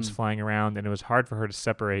birds flying around, and it was hard for her to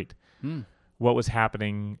separate what was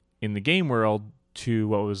happening in the game world to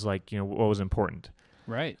what was like, what was important.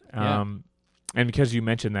 Right. And because you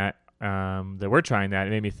mentioned that we're trying that, it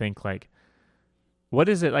made me think like, what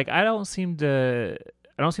is it like? I don't seem to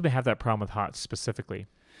have that problem with HOTS specifically.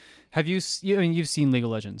 Have you? You've seen League of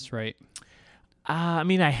Legends, right? I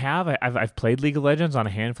have. I've played League of Legends on a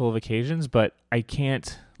handful of occasions, but I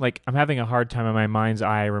can't. Like, I'm having a hard time in my mind's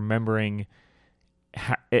eye remembering.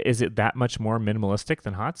 Is it that much more minimalistic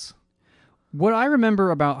than HOTS? What I remember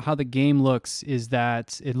about how the game looks is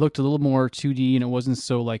that it looked a little more 2D and it wasn't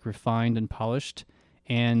so like refined and polished.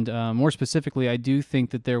 And more specifically, I do think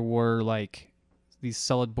that there were like these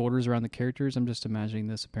solid borders around the characters. I'm just imagining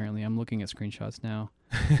this. Apparently, I'm looking at screenshots now.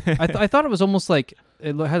 I thought it was almost like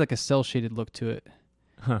it had like a cell shaded look to it.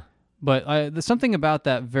 Huh. But there's something about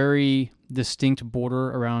that very distinct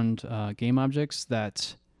border around game objects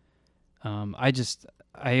that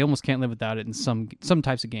I almost can't live without it in some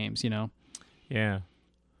types of games, you know. Yeah.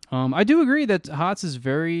 I do agree that HOTS is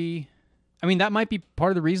very. I mean, that might be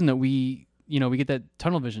part of the reason that we get that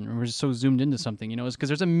tunnel vision and we're just so zoomed into something, you know, is because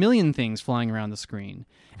there's a million things flying around the screen,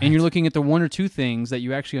 and you're looking at the one or two things that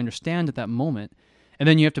you actually understand at that moment, and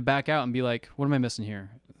then you have to back out and be like, what am I missing here?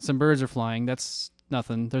 Some birds are flying. That's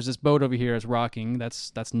nothing. There's this boat over here that's rocking.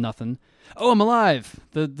 That's nothing. Oh, I'm alive.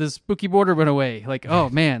 The spooky border went away. Like, oh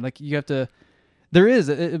man, like you have to. There is.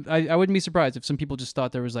 I wouldn't be surprised if some people just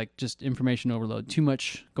thought there was like just information overload, too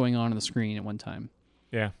much going on the screen at one time.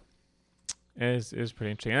 Yeah. It is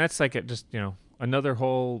pretty interesting. And that's like just, you know, another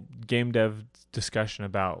whole game dev discussion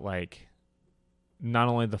about like not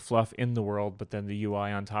only the fluff in the world, but then the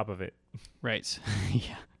UI on top of it. Right.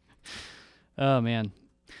 Yeah. Oh man.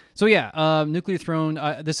 So yeah, Nuclear Throne.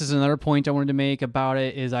 This is another point I wanted to make about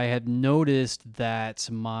it. Is I had noticed that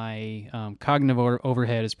my cognitive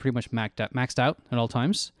overhead is pretty much maxed out at all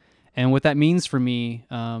times, and what that means for me,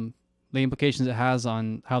 the implications it has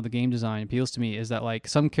on how the game design appeals to me, is that like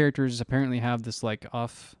some characters apparently have this like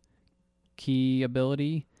off-key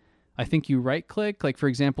ability. I think you right-click, like for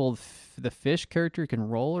example, the fish character can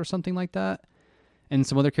roll or something like that, and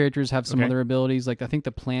some other characters have some other abilities. Like I think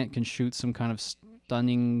the plant can shoot some kind of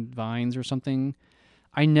stunning vines or something.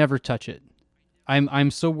 I never touch it.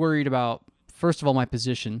 I'm so worried about, first of all, my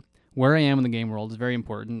position. Where I am in the game world is very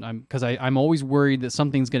important. I'm always worried that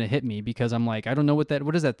something's going to hit me, because I'm like, I don't know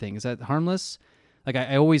what is that thing? Is that harmless? Like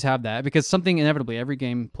I always have that, because something inevitably, every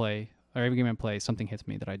game I play, something hits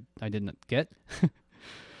me that I didn't get.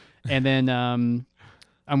 And then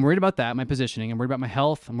I'm worried about that, my positioning. I'm worried about my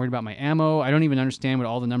health. I'm worried about my ammo. I don't even understand what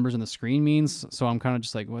all the numbers on the screen means. So I'm kind of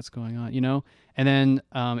just like, what's going on, you know? And then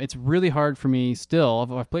it's really hard for me still.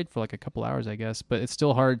 I've played for like a couple hours, I guess, but it's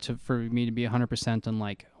still hard for me to be 100% on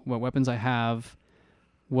like what weapons I have,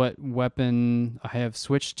 what weapon I have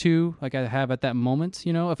switched to, like I have at that moment.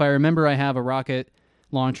 You know, if I remember I have a rocket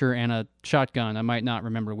launcher and a shotgun, I might not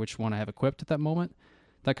remember which one I have equipped at that moment.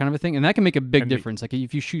 That kind of a thing. And that can make a big difference. Like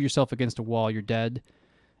if you shoot yourself against a wall, you're dead.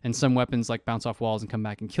 And some weapons like bounce off walls and come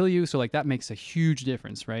back and kill you. So like that makes a huge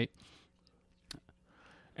difference, right?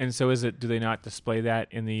 And so do they not display that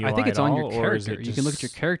in the UI I think it's at on all, your character. You can look at your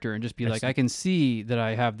character and just be like, I can see that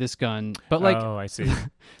I have this gun. But like, oh, I see.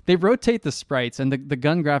 They rotate the sprites, and the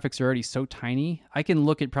gun graphics are already so tiny. I can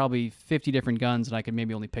look at probably 50 different guns, and I can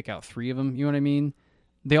maybe only pick out 3 of them. You know what I mean?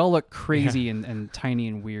 They all look crazy and tiny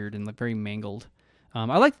and weird and look very mangled.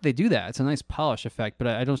 I like that they do that. It's a nice polish effect, but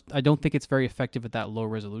I don't think it's very effective at that low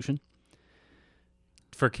resolution.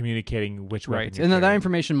 For communicating which weapon right, you're and that carrying.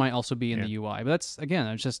 information might also be in the UI, but that's again,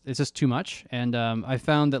 it's just too much. And I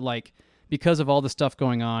found that like because of all the stuff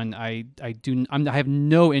going on, I have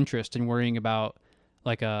no interest in worrying about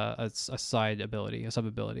like a side ability, a sub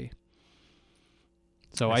ability.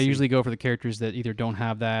 So I usually go for the characters that either don't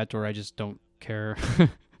have that or I just don't care.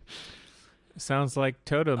 Sounds like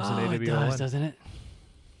totems in AWL1. It does, doesn't it?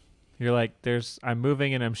 You're like, I'm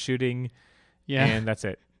moving and I'm shooting, and that's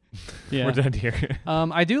it. Yeah. We're done here.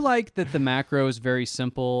 I do like that the macro is very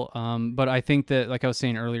simple, but I think that, like I was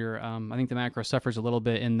saying earlier, I think the macro suffers a little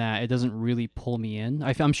bit in that it doesn't really pull me in.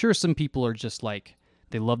 I'm sure some people are just like,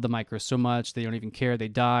 they love the micro so much, they don't even care. They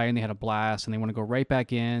die and they had a blast and they want to go right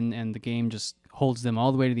back in, and the game just holds them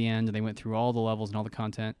all the way to the end, and they went through all the levels and all the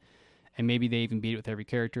content, and maybe they even beat it with every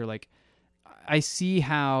character. Like, I see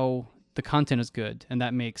how the content is good, and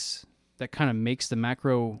that kind of makes the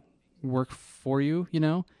macro work for you, you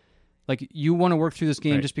know? Like, you want to work through this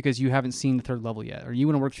game just because you haven't seen the 3rd level yet, or you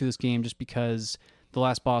want to work through this game just because the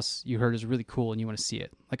last boss you heard is really cool and you want to see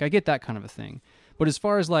it. Like, I get that kind of a thing. But as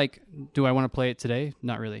far as like, do I want to play it today?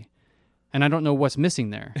 Not really. And I don't know what's missing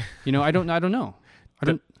there. You know, I don't know.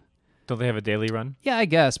 Don't they have a daily run? Yeah, I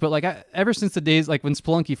guess. But like, ever since the days like when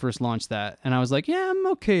Spelunky first launched that, and I was like, yeah, I'm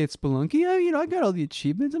okay at Spelunky. I got all the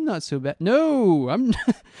achievements. I'm not so bad. No, I'm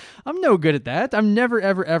no good at that. I'm never,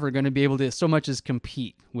 ever, ever going to be able to so much as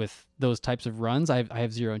compete with those types of runs. I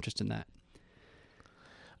have zero interest in that.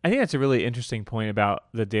 I think that's a really interesting point about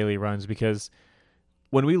the daily runs, because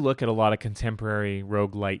when we look at a lot of contemporary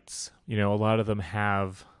roguelites, you know, a lot of them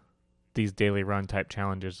have these daily run type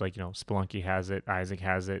challenges, like, you know, Spelunky has it, Isaac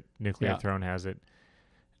has it, Nuclear Throne has it.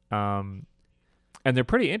 And they're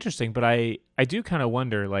pretty interesting, but I do kind of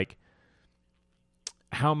wonder, like,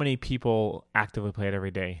 how many people actively play it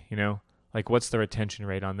every day, you know? Like, what's the retention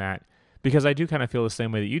rate on that? Because I do kind of feel the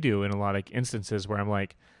same way that you do in a lot of instances where I'm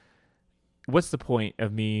like, what's the point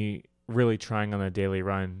of me really trying on a daily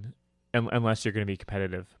run unless you're going to be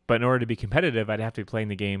competitive? But in order to be competitive, I'd have to be playing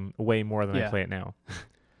the game way more than I play it now.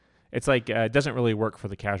 It's like it doesn't really work for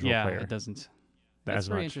the casual player. It doesn't. That's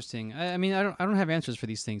very interesting. I mean, I don't have answers for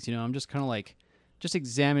these things. I'm just kind of like just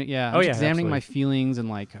examining. Yeah, I'm examining absolutely. my feelings and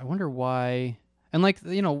like I wonder why. And like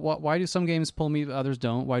why do some games pull me, others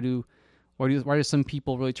don't? Why do some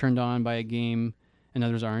people really turned on by a game and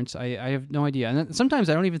others aren't? I have no idea. And then sometimes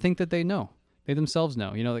I don't even think that they know. They themselves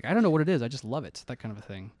know. Like I don't know what it is. I just love it. That kind of a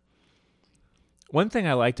thing. One thing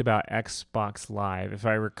I liked about Xbox Live, if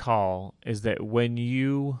I recall, is that when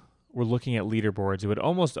you were looking at leaderboards, it would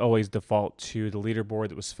almost always default to the leaderboard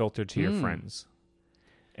that was filtered to your friends.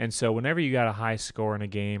 And so whenever you got a high score in a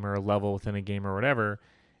game or a level within a game or whatever,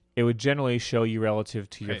 it would generally show you relative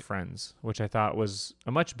to your friends, which I thought was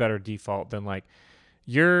a much better default than like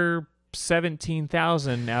you're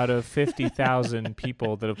 17,000 out of 50,000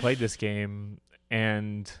 people that have played this game,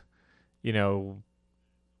 and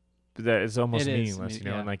that is almost meaningless,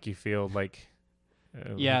 and like you feel like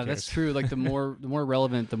that's true. Like the more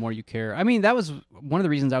relevant, the more you care. I mean, that was one of the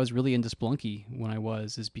reasons I was really into Splunky when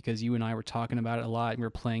is because you and I were talking about it a lot and we were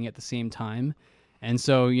playing at the same time. And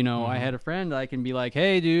so, I had a friend I can be like,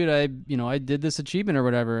 hey, dude, I did this achievement or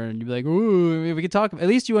whatever. And you'd be like, ooh, we could talk. At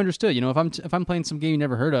least you understood. If I'm playing some game you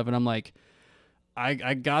never heard of and I'm like,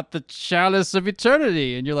 I got the Chalice of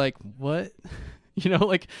Eternity. And you're like, what?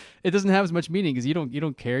 Like it doesn't have as much meaning because you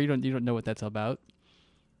don't care. You don't know what that's about.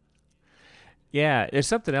 Yeah, there's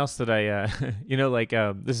something else that I,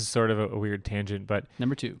 this is sort of a weird tangent, but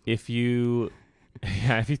number 2, if you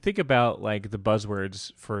think about like the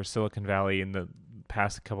buzzwords for Silicon Valley in the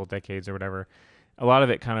past couple decades or whatever, a lot of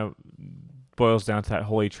it kind of boils down to that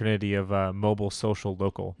holy trinity of mobile, social,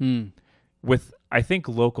 local. With I think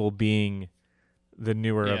local being the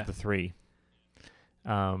newer of the three.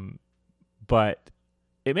 But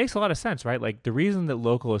it makes a lot of sense, right? Like the reason that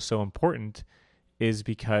local is so important is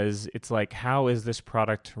because it's like, how is this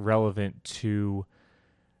product relevant to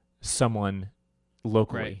someone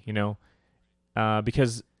locally,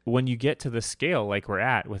 because when you get to the scale like we're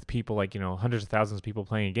at with people like, hundreds of thousands of people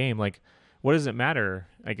playing a game, like what does it matter?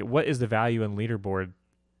 Like what is the value in leaderboard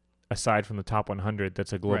aside from the top 100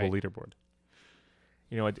 that's a global leaderboard?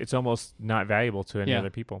 It's almost not valuable to any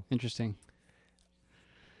other people. Interesting.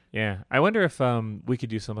 Yeah. I wonder if we could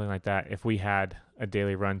do something like that if we had a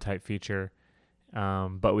daily run type feature,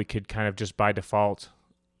 but we could kind of just by default,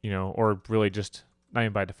 or really just not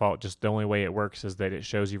even by default, just the only way it works is that it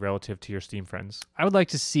shows you relative to your Steam friends. I would like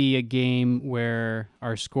to see a game where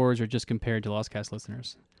our scores are just compared to Lostcast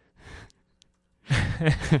listeners.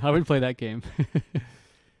 I would play that game.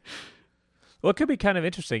 Well, it could be kind of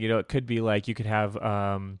interesting. It could be like you could have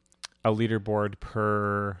a leaderboard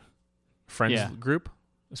per friends group,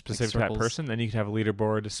 specific like to that person. Then you could have a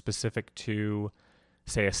leaderboard specific to,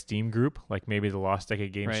 say, a Steam group, like maybe the Lost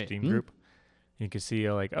Decade Games Steam group. You could see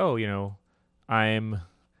like, I'm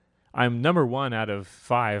number 1 out of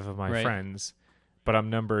 5 of my friends, but I'm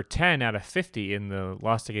number 10 out of 50 in the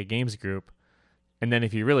Lost Decade Games group. And then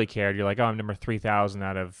if you really cared, you're like, I'm number 3,000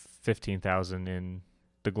 out of 15,000 in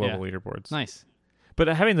the global leaderboards. Nice. But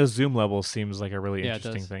having those zoom levels seems like a really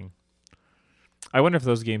interesting thing. I wonder if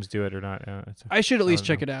those games do it or not. I should at least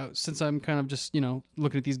check it out since I'm kind of just,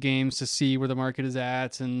 looking at these games to see where the market is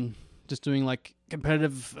at and just doing like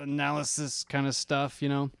competitive analysis kind of stuff,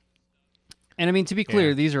 And I mean, to be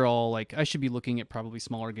clear, these are all like, I should be looking at probably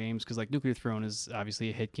smaller games because like Nuclear Throne is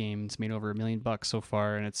obviously a hit game. It's made over $1 million so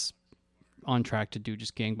far and it's on track to do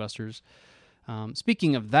just gangbusters.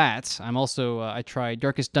 Speaking of that, I'm also, I tried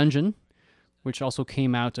Darkest Dungeon, which also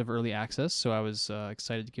came out of early access. So I was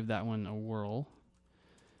excited to give that one a whirl.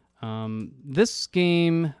 This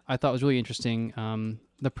game I thought was really interesting.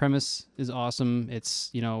 The premise is awesome.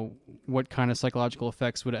 It's, what kind of psychological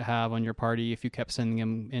effects would it have on your party if you kept sending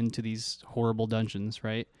them into these horrible dungeons,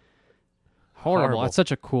 right? Horrible. That's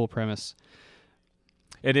such a cool premise.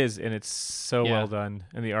 It is, and it's so well done,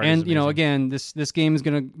 and the art is amazing. Again, this game is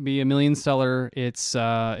going to be a $1 million seller. Its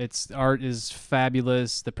art is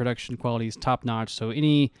fabulous. The production quality is top notch. So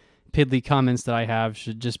any piddly comments that I have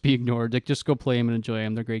should just be ignored. Like, just go play them and enjoy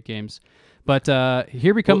them. They're great games. But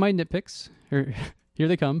here become my nitpicks. Here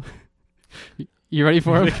they come. You ready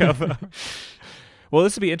for them? Well,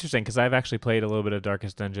 this will be interesting because I've actually played a little bit of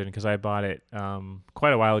Darkest Dungeon because I bought it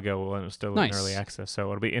quite a while ago when it was still in early access. So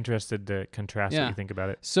I'll be interested to contrast what you think about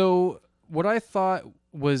it. So what I thought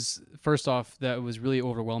was, first off, that it was really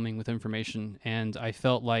overwhelming with information, and I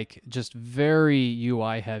felt like just very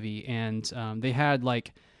UI heavy, and they had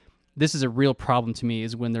like, this is a real problem to me,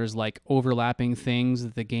 is when there's like overlapping things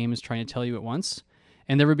that the game is trying to tell you at once.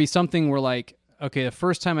 And there would be something where like, okay, the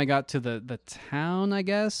first time I got to the town, I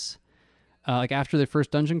guess, like after the first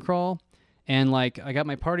dungeon crawl, And like I got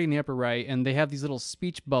my party in the upper right, and they have these little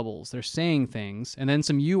speech bubbles. They're saying things, and then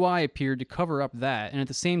some UI appeared to cover up that. And at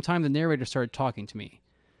the same time, the narrator started talking to me.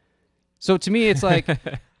 So to me, it's like,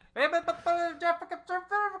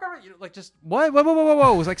 like just what?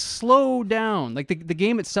 Whoa! It was like slow down. Like the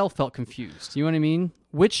game itself felt confused. You know what I mean?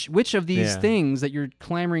 Which of these things that you're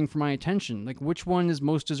clamoring for my attention? Like which one is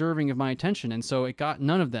most deserving of my attention? And so it got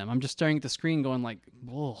none of them. I'm just staring at the screen, going like,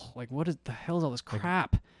 "Whoa! Like what is the hell is all this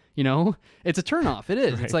crap?" You know, it's a turnoff. It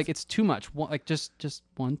is. Right. It's like it's too much. Like just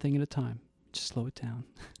one thing at a time. Just slow it down.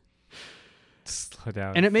 Slow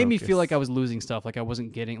down. And it made me feel like I was losing stuff. Like I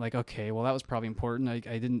wasn't getting. Like okay, well that was probably important.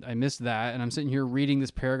 I missed that. And I'm sitting here reading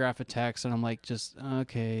this paragraph of text, and I'm like, just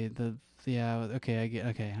okay. Okay, I get.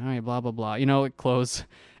 Okay, all right. Blah blah blah. You know, it close.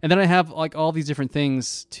 And then I have like all these different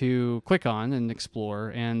things to click on and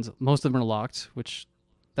explore, and most of them are locked, which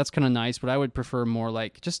that's kind of nice. But I would prefer more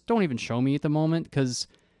like just don't even show me at the moment because.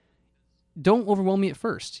 Don't overwhelm me at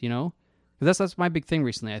first, you know? Because that's my big thing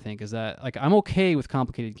recently, I think, is that like I'm okay with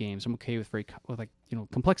complicated games. I'm okay with like, you know,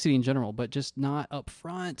 complexity in general, but just not up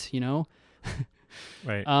front, you know?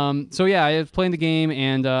 Right. So yeah, I was playing the game,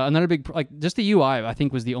 and another big like just the UI I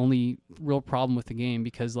think was the only real problem with the game,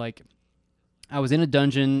 because like I was in a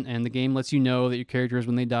dungeon and the game lets you know that your characters,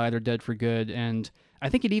 when they die, they're dead for good, and I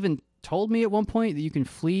think it even told me at one point that you can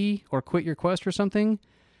flee or quit your quest or something.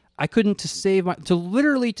 I couldn't to save my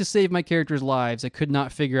characters' lives. I could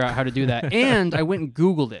not figure out how to do that. And I went and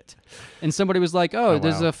Googled it. And somebody was like,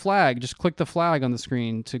 there's a flag. Just click the flag on the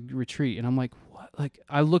screen to retreat. And I'm like, what? Like,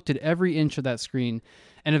 I looked at every inch of that screen.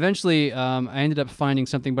 And eventually I ended up finding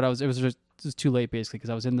something, but it was too late, basically,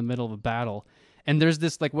 because I was in the middle of a battle. And there's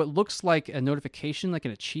this, like, what looks like a notification, like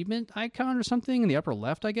an achievement icon or something in the upper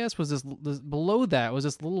left, I guess, was this below that was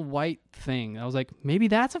this little white thing. I was like, maybe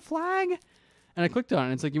that's a flag? And I clicked on it,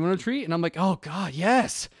 and it's like, you want to retreat? And I'm like, oh, God,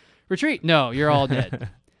 yes. Retreat. No, you're all dead.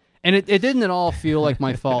 And it didn't at all feel like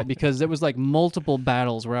my fault, because it was like multiple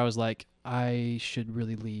battles where I was like, I should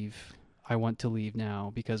really leave. I want to leave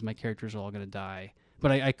now because my characters are all going to die.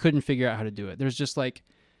 But I couldn't figure out how to do it. There's just like,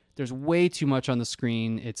 there's way too much on the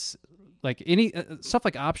screen. It's like any stuff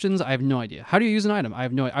like options, I have no idea. How do you use an item? I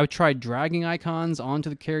have no idea. I tried dragging icons onto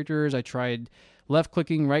the characters. I tried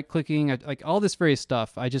left-clicking, right-clicking, like all this various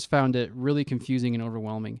stuff. I just found it really confusing and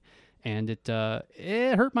overwhelming, and it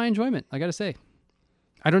hurt my enjoyment, I gotta say.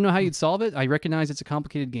 I don't know how you'd solve it. I recognize it's a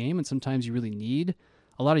complicated game, and sometimes you really need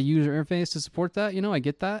a lot of user interface to support that. You know, I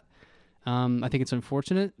get that. I think it's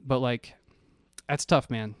unfortunate, but like, that's tough,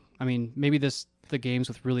 man. I mean, maybe the games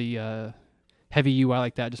with really heavy UI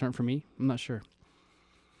like that just aren't for me. I'm not sure.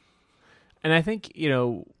 And I think, you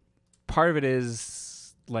know, part of it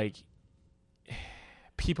is like,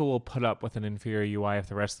 people will put up with an inferior UI if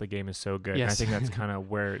the rest of the game is so good. Yes. And I think that's kind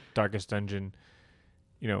of where Darkest Dungeon,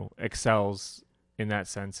 you know, excels in that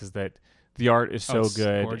sense, is that the art is so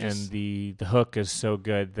good gorgeous. And the hook is so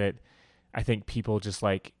good that I think people just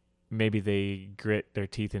like, maybe they grit their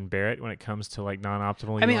teeth and bear it when it comes to like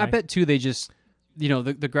non-optimal UI. I mean, I bet too, they just, you know,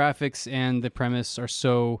 the graphics and the premise are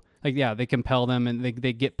so like, yeah, they compel them, and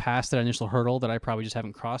they get past that initial hurdle that I probably just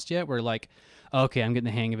haven't crossed yet, where like, okay, I'm getting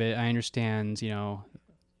the hang of it. I understand, you know,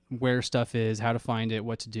 where stuff is, how to find it,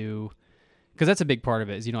 what to do. Because that's a big part of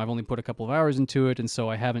it, is, you know, I've only put a couple of hours into it, and so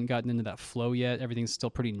I haven't gotten into that flow yet. Everything's still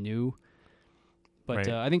pretty new. But right.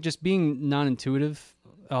 I think just being non-intuitive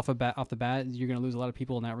off the bat, you're going to lose a lot of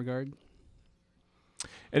people in that regard.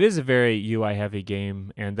 It is a very UI-heavy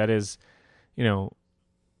game, and that is, you know,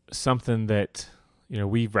 something that, you know,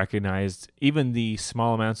 we've recognized. Even the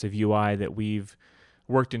small amounts of UI that we've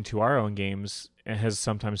worked into our own games has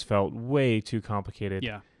sometimes felt way too complicated.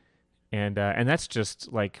 Yeah. And that's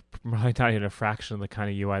just like probably not even a fraction of the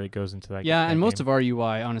kind of UI that goes into that. Yeah, that and most game. of our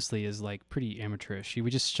UI honestly is like pretty amateurish.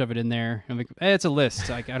 We just shove it in there. And like, hey, it's a list.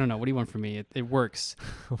 Like, I don't know. What do you want from me? It works.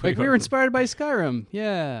 Like, we were inspired by Skyrim.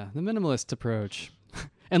 Yeah, the minimalist approach.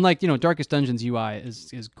 And like, you know, Darkest Dungeon's UI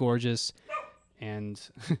is gorgeous, and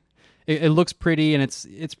it looks pretty, and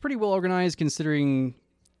it's pretty well organized considering.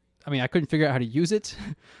 I mean, I couldn't figure out how to use it,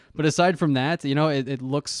 but aside from that, you know, it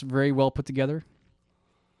looks very well put together.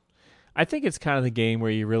 I think it's kind of the game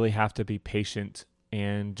where you really have to be patient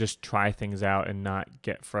and just try things out and not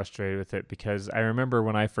get frustrated with it, because I remember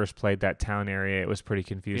when I first played that town area, it was pretty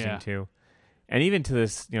confusing too. And even to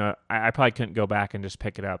this, you know, I probably couldn't go back and just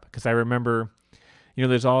pick it up, because I remember, you know,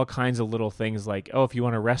 there's all kinds of little things like, oh, if you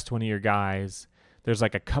want to rest one of your guys, there's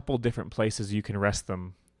like a couple different places you can rest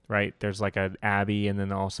them, right? There's like an abbey, and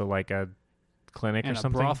then also like a clinic And or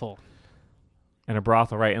something. a brothel. And a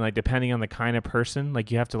brothel, right? And like depending on the kind of person,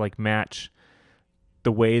 like you have to like match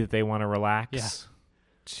the way that they want to relax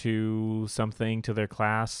to something, to their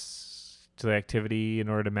class, to the activity in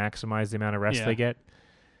order to maximize the amount of rest Yeah. they get.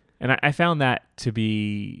 And I found that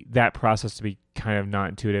process to be kind of not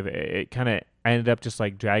intuitive. I ended up just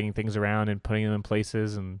like dragging things around and putting them in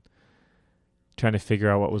places and trying to figure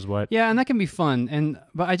out what was what. Yeah, and that can be fun.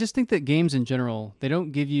 But I just think that games in general, they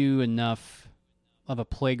don't give you enough of a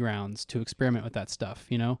playgrounds to experiment with that stuff,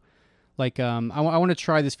 you know? Like, I want to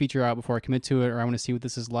try this feature out before I commit to it, or I want to see what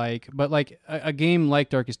this is like. But like a game like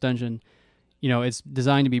Darkest Dungeon, you know, it's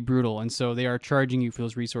designed to be brutal, and so they are charging you for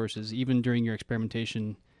those resources even during your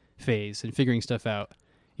experimentation phase and figuring stuff out.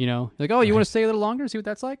 You know, like, oh, you want to stay a little longer, see what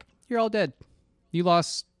that's like? You're all dead. You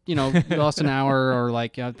lost, you lost an hour or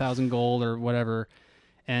like 1,000 gold or whatever.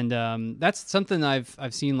 And that's something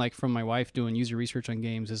I've seen like from my wife doing user research on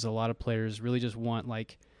games. Is a lot of players really just want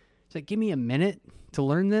like, it's like, give me a minute to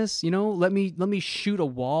learn this. Let me shoot a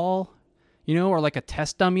wall, or like a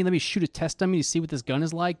test dummy. Let me shoot a test dummy to see what this gun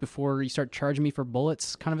is like before you start charging me for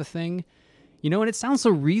bullets, kind of a thing. And it sounds so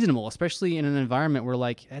reasonable, especially in an environment where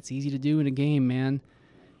like that's easy to do in a game, man.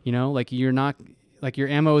 Like you're not like your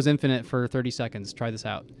ammo is infinite for 30 seconds. Try this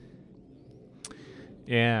out.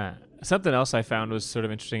 Yeah. Something else I found was sort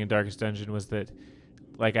of interesting in Darkest Dungeon was that,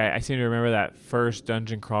 like, I seem to remember that first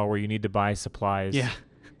dungeon crawl where you need to buy supplies. Yeah.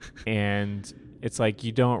 And it's like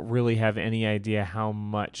you don't really have any idea how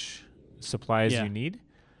much supplies you need.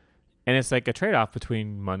 And it's like a trade-off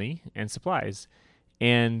between money and supplies.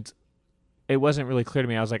 And it wasn't really clear to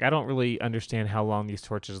me. I was like, I don't really understand how long these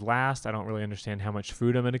torches last. I don't really understand how much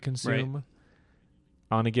food I'm going to consume. Right.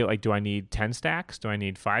 I want to get, like, do I need 10 stacks? Do I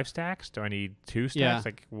need 5 stacks? Do I need 2 stacks? Yeah.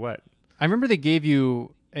 Like, what? I remember they gave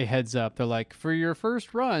you a heads up. They're like, for your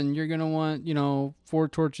first run, you're going to want, 4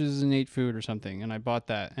 torches and 8 food or something. And I bought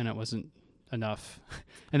that, and it wasn't enough.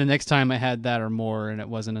 And the next time I had that or more, and it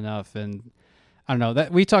wasn't enough. And I don't know.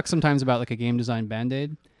 That we talk sometimes about, like, a game design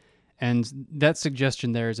Band-Aid. And that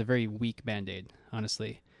suggestion there is a very weak Band-Aid,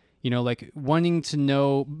 honestly. Like wanting to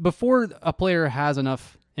know, before a player has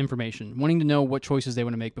enough information, wanting to know what choices they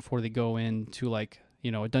want to make before they go into, like,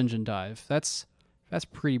 a dungeon dive. That's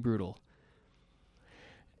pretty brutal.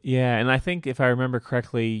 Yeah, and I think if I remember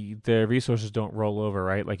correctly, the resources don't roll over,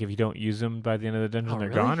 right? Like if you don't use them by the end of the dungeon, they're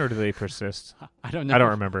really? gone, or do they persist? I don't know. I don't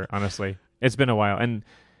remember, honestly. It's been a while. And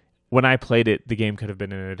when I played it, the game could have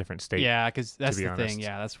been in a different state. Yeah, because that's the honest. thing.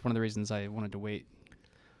 Yeah, that's one of the reasons I wanted to wait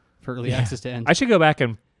for early access to end. I should go back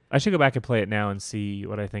and play it now and see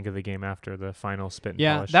what I think of the game after the final spit and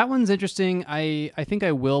polish. That one's interesting. I think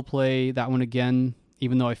I will play that one again,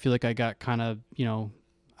 even though I feel like I got kind of,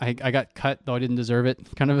 I got cut though I didn't deserve it,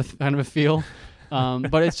 kind of a feel.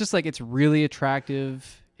 But it's just like it's really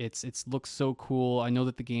attractive. It's looks so cool. I know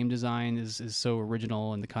that the game design is so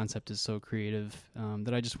original and the concept is so creative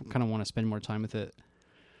that I just kind of want to spend more time with it.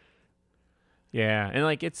 Yeah, and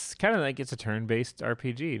like it's kind of like it's a turn-based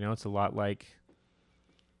RPG. It's a lot like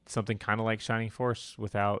something kind of like Shining Force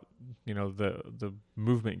without the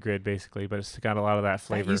movement grid basically, but it's got a lot of that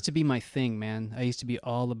flavor. That used to be my thing, man. I used to be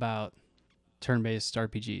all about turn-based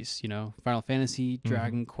RPGs. Final Fantasy,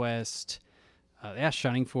 Dragon Quest,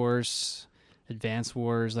 Shining Force, Advance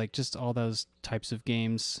Wars, like just all those types of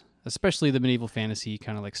games, especially the medieval fantasy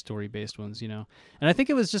kind of like story-based ones. And I think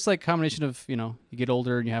it was just like a combination of you get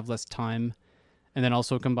older and you have less time, and then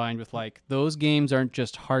also combined with like those games aren't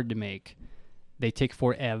just hard to make. They take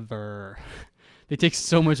forever. They take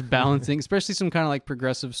so much balancing, especially some kind of like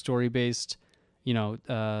progressive story-based,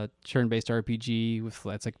 turn-based RPG with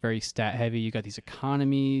that's like very stat heavy. You got these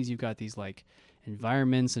economies, you've got these like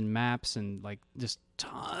environments and maps and like just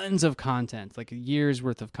tons of content, like a year's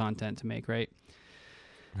worth of content to make, right?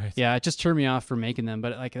 Right. Yeah, it just turned me off for making them,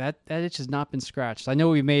 but like that itch has not been scratched. I know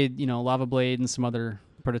we made, Lava Blade and some other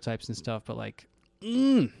prototypes and stuff, but like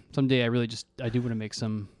someday I do want to make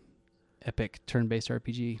some epic turn-based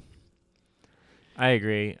RPG. I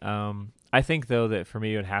agree. I think though that for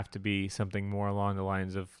me it would have to be something more along the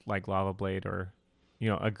lines of like Lava Blade or,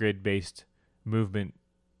 a grid-based movement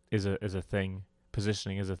is a thing.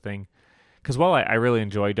 Positioning is a thing. Because while I really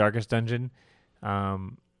enjoy Darkest Dungeon,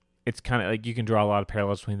 it's kind of like you can draw a lot of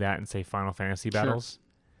parallels between that and say Final Fantasy battles.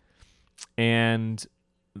 Sure. And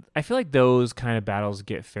I feel like those kind of battles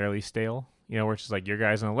get fairly stale. Where it's just like your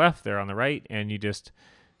guys on the left, they're on the right, and you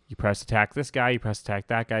press attack this guy, you press attack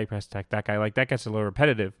that guy, you press attack that guy. Like that gets a little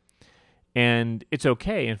repetitive. And it's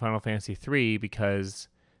okay in Final Fantasy 3 because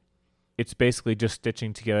it's basically just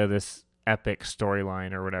stitching together this epic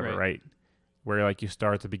storyline or whatever, right? Where like you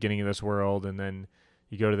start at the beginning of this world and then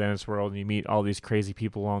you go to the end of this world and you meet all these crazy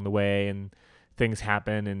people along the way and things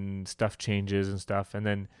happen and stuff changes and stuff. And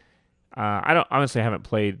then I haven't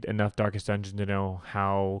played enough Darkest Dungeon to know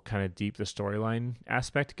how kind of deep the storyline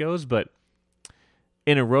aspect goes, but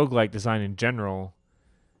in a roguelike design in general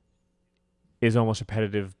is almost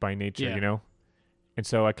repetitive by nature, Yeah. you know? And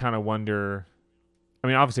so I kind of wonder, I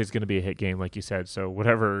mean, obviously it's going to be a hit game, like you said, so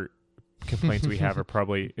whatever complaints we have are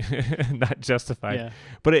probably not justified. Yeah.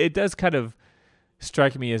 But it does kind of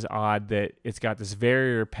strike me as odd that it's got this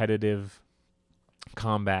very repetitive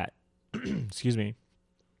combat, excuse me,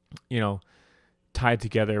 you know, tied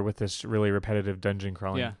together with this really repetitive dungeon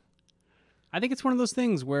crawling. Yeah. I think it's one of those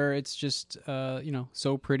things where it's just,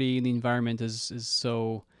 so pretty, and the environment is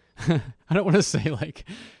so, I don't want to say like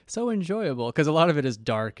so enjoyable, because a lot of it is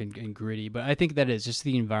dark and gritty, but I think that is just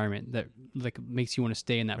the environment that like makes you want to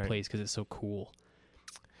stay in that Right. place because it's so cool.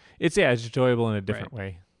 It's enjoyable in a different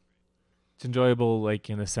way. It's enjoyable like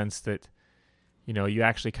in the sense that, you know, you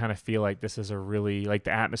actually kind of feel like this is a really, like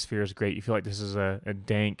the atmosphere is great. You feel like this is a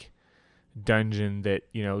dank dungeon that,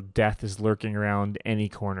 you know, death is lurking around any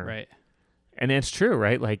corner. Right. And it's true,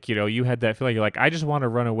 right? Like, you know, you had that feeling, you're like, I just want to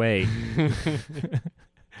run away.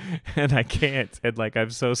 And I can't. And like, I'm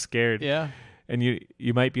so scared. Yeah. And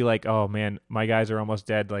you might be like, oh man, my guys are almost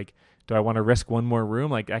dead. Like, do I want to risk one more room?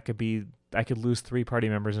 Like I could lose 3 party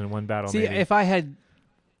members in one battle. See, maybe. if I had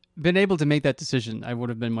been able to make that decision, I would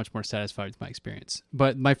have been much more satisfied with my experience.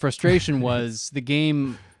 But my frustration was the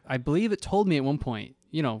game, I believe it told me at one point,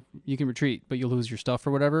 you know, you can retreat, but you'll lose your stuff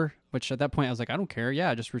or whatever, which at that point I was like, I don't care.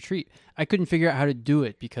 Yeah, just retreat. I couldn't figure out how to do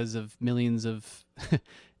it because of millions of...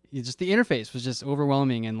 just the interface was just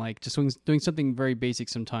overwhelming, and like just doing something very basic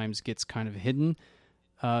sometimes gets kind of hidden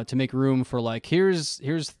to make room for like, here's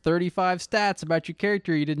 35 stats about your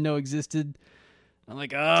character you didn't know existed. I'm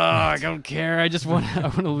like, I don't care. I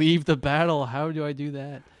want to leave the battle. How do I do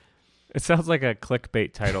that? It sounds like a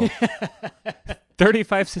clickbait title.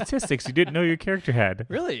 35 statistics you didn't know your character had.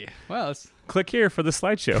 Really? Wow. Click here for the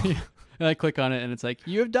slideshow. And I click on it, and it's like,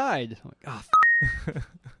 you have died. I'm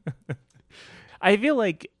like, I feel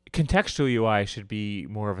like contextual UI should be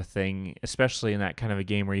more of a thing, especially in that kind of a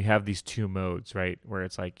game where you have these 2 modes, right? Where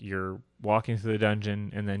it's like you're walking through the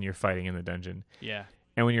dungeon and then you're fighting in the dungeon. yeah.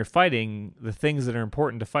 And when you're fighting, the things that are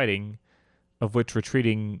important to fighting, of which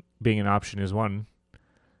retreating being an option is one,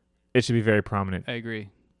 it should be very prominent. I agree.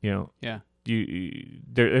 You know, Yeah.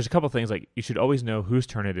 There's a couple things, like you should always know whose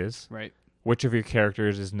turn it is, Right. which of your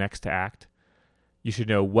characters is next to act. You should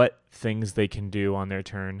know what things they can do on their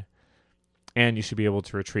turn, and you should be able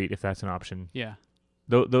to retreat if that's an option. Yeah.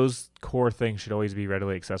 Those core things should always be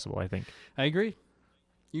readily accessible, I think. I agree.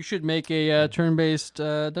 You should make a turn-based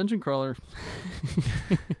dungeon crawler.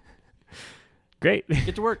 Great.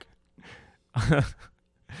 Get to work. I'll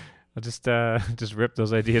just rip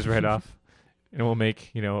those ideas right off, and we'll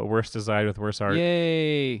make, you know, a worse design with worse art.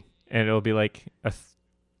 Yay. And it'll be like a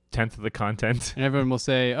 10th of the content. And everyone will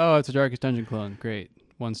say, oh, it's a Darkest Dungeon clone. Great.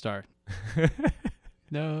 1 star.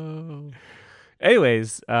 No.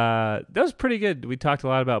 Anyways, that was pretty good. We talked a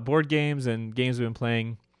lot about board games and games we've been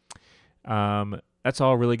playing. That's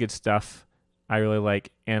all really good stuff. I really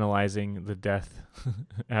like analyzing the death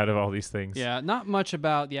out of all these things. Yeah, not much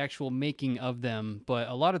about the actual making of them, but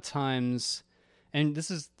a lot of times, and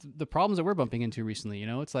this is the problems that we're bumping into recently, you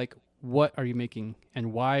know, it's like, what are you making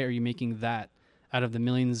and why are you making that out of the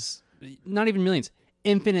millions, not even millions,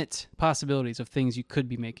 infinite possibilities of things you could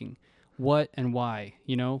be making? What and why,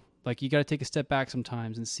 you know? Like, you got to take a step back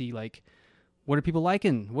sometimes and see, like, what are people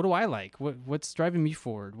liking? What do I like? What's driving me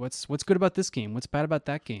forward? What's good about this game? What's bad about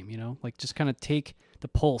that game? You know, like, just kind of take the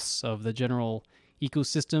pulse of the general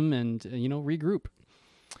ecosystem and, regroup.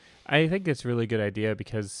 I think it's a really good idea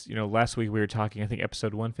because, you know, last week we were talking, I think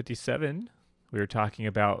episode 157, we were talking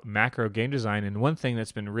about macro game design. And one thing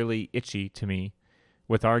that's been really itchy to me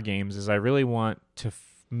with our games is I really want to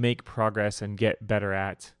make progress and get better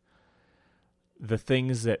at the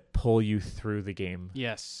things that pull you through the game.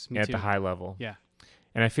 Yes, me at too. the high level. Yeah.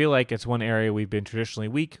 And I feel like it's one area we've been traditionally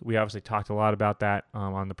weak. We obviously talked a lot about that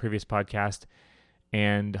on the previous podcast.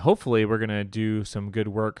 And hopefully we're going to do some good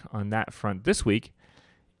work on that front this week.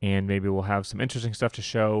 And maybe we'll have some interesting stuff to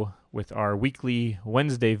show with our weekly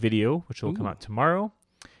Wednesday video, which will come out tomorrow.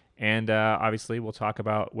 And obviously we'll talk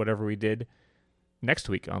about whatever we did next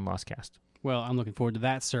week on Lostcast. Well, I'm looking forward to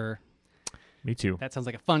that, sir. Me too. That sounds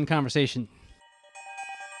like a fun conversation.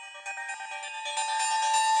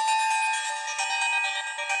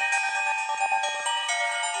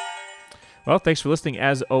 Well, thanks for listening.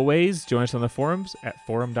 As always, join us on the forums at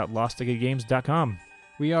forum.lostagames.com.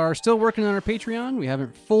 We are still working on our Patreon. We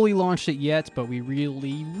haven't fully launched it yet, but we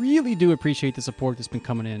really, really do appreciate the support that's been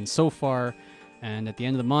coming in so far. And at the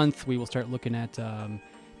end of the month, we will start looking at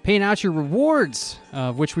paying out your rewards,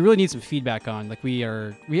 which we really need some feedback on. Like, we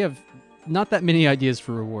have not that many ideas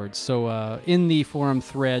for rewards. So in the forum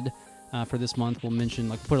thread, for this month. We'll mention,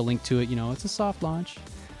 like, put a link to it. It's a soft launch,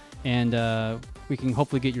 and we can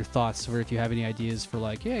hopefully get your thoughts, or if you have any ideas for,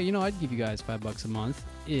 like, yeah, I'd give you guys $5 a month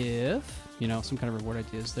if some kind of reward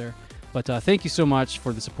ideas there. But thank you so much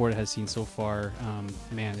for the support it has seen so far.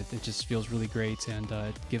 Man, it just feels really great, and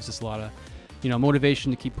it gives us a lot of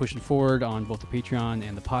motivation to keep pushing forward on both the Patreon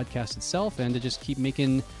and the podcast itself, and to just keep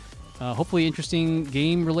making hopefully interesting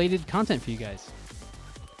game related content for you guys.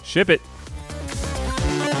 Ship it.